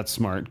playoffs. Yeah, that's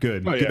smart.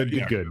 Good.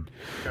 Good.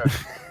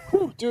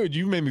 Whew, dude,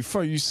 you made me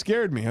fun. You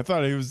scared me. I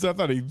thought he.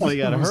 Well, he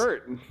got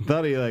hurt.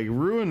 Thought he like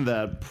ruined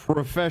that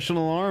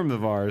professional arm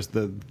of ours,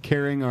 the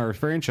carrying our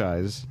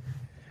franchise.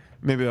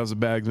 Maybe that was a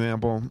bad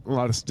example. A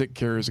lot of stick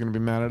carriers are going to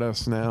be mad at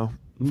us now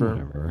for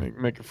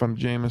making fun of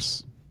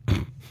Jameis.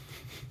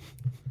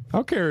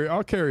 I'll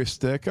carry a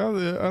stick. I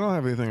don't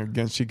have anything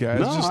against you guys.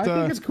 No, just, I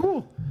think it's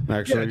cool.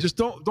 Actually, just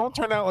don't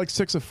turn out like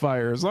Six of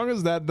Fire. As long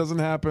as that doesn't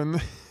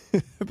happen,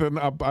 then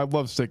I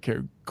love stick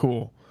carry.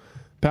 Cool,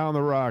 pound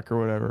the rock or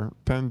whatever.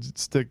 Pen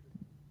stick,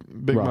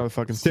 big rock.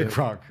 Motherfucking stick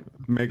rock.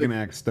 Make an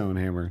axe stone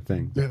hammer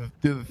thing. Do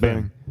the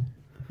thing.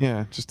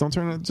 Yeah, just don't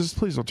turn it. Just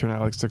please don't turn out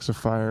like Sticks of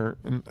Fire,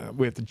 and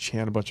we have to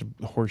chant a bunch of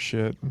horse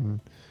shit, and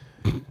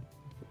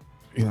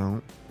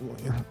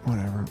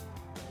whatever.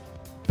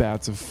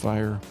 Bats of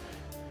fire.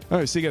 All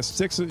right, so you got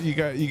sticks. You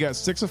got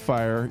Sticks of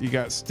Fire. You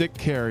got stick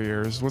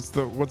carriers. What's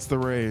the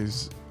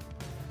Rays?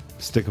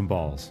 Stick and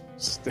balls.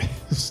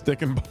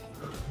 Stick and balls.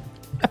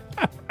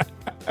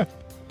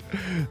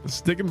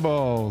 Stick and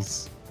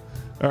balls.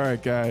 All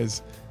right,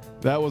 guys.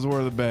 That was War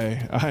of the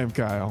Bay. I am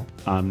Kyle.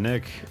 I'm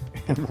Nick.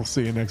 And we'll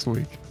see you next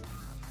week.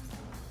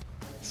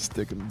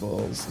 Stick and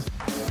balls.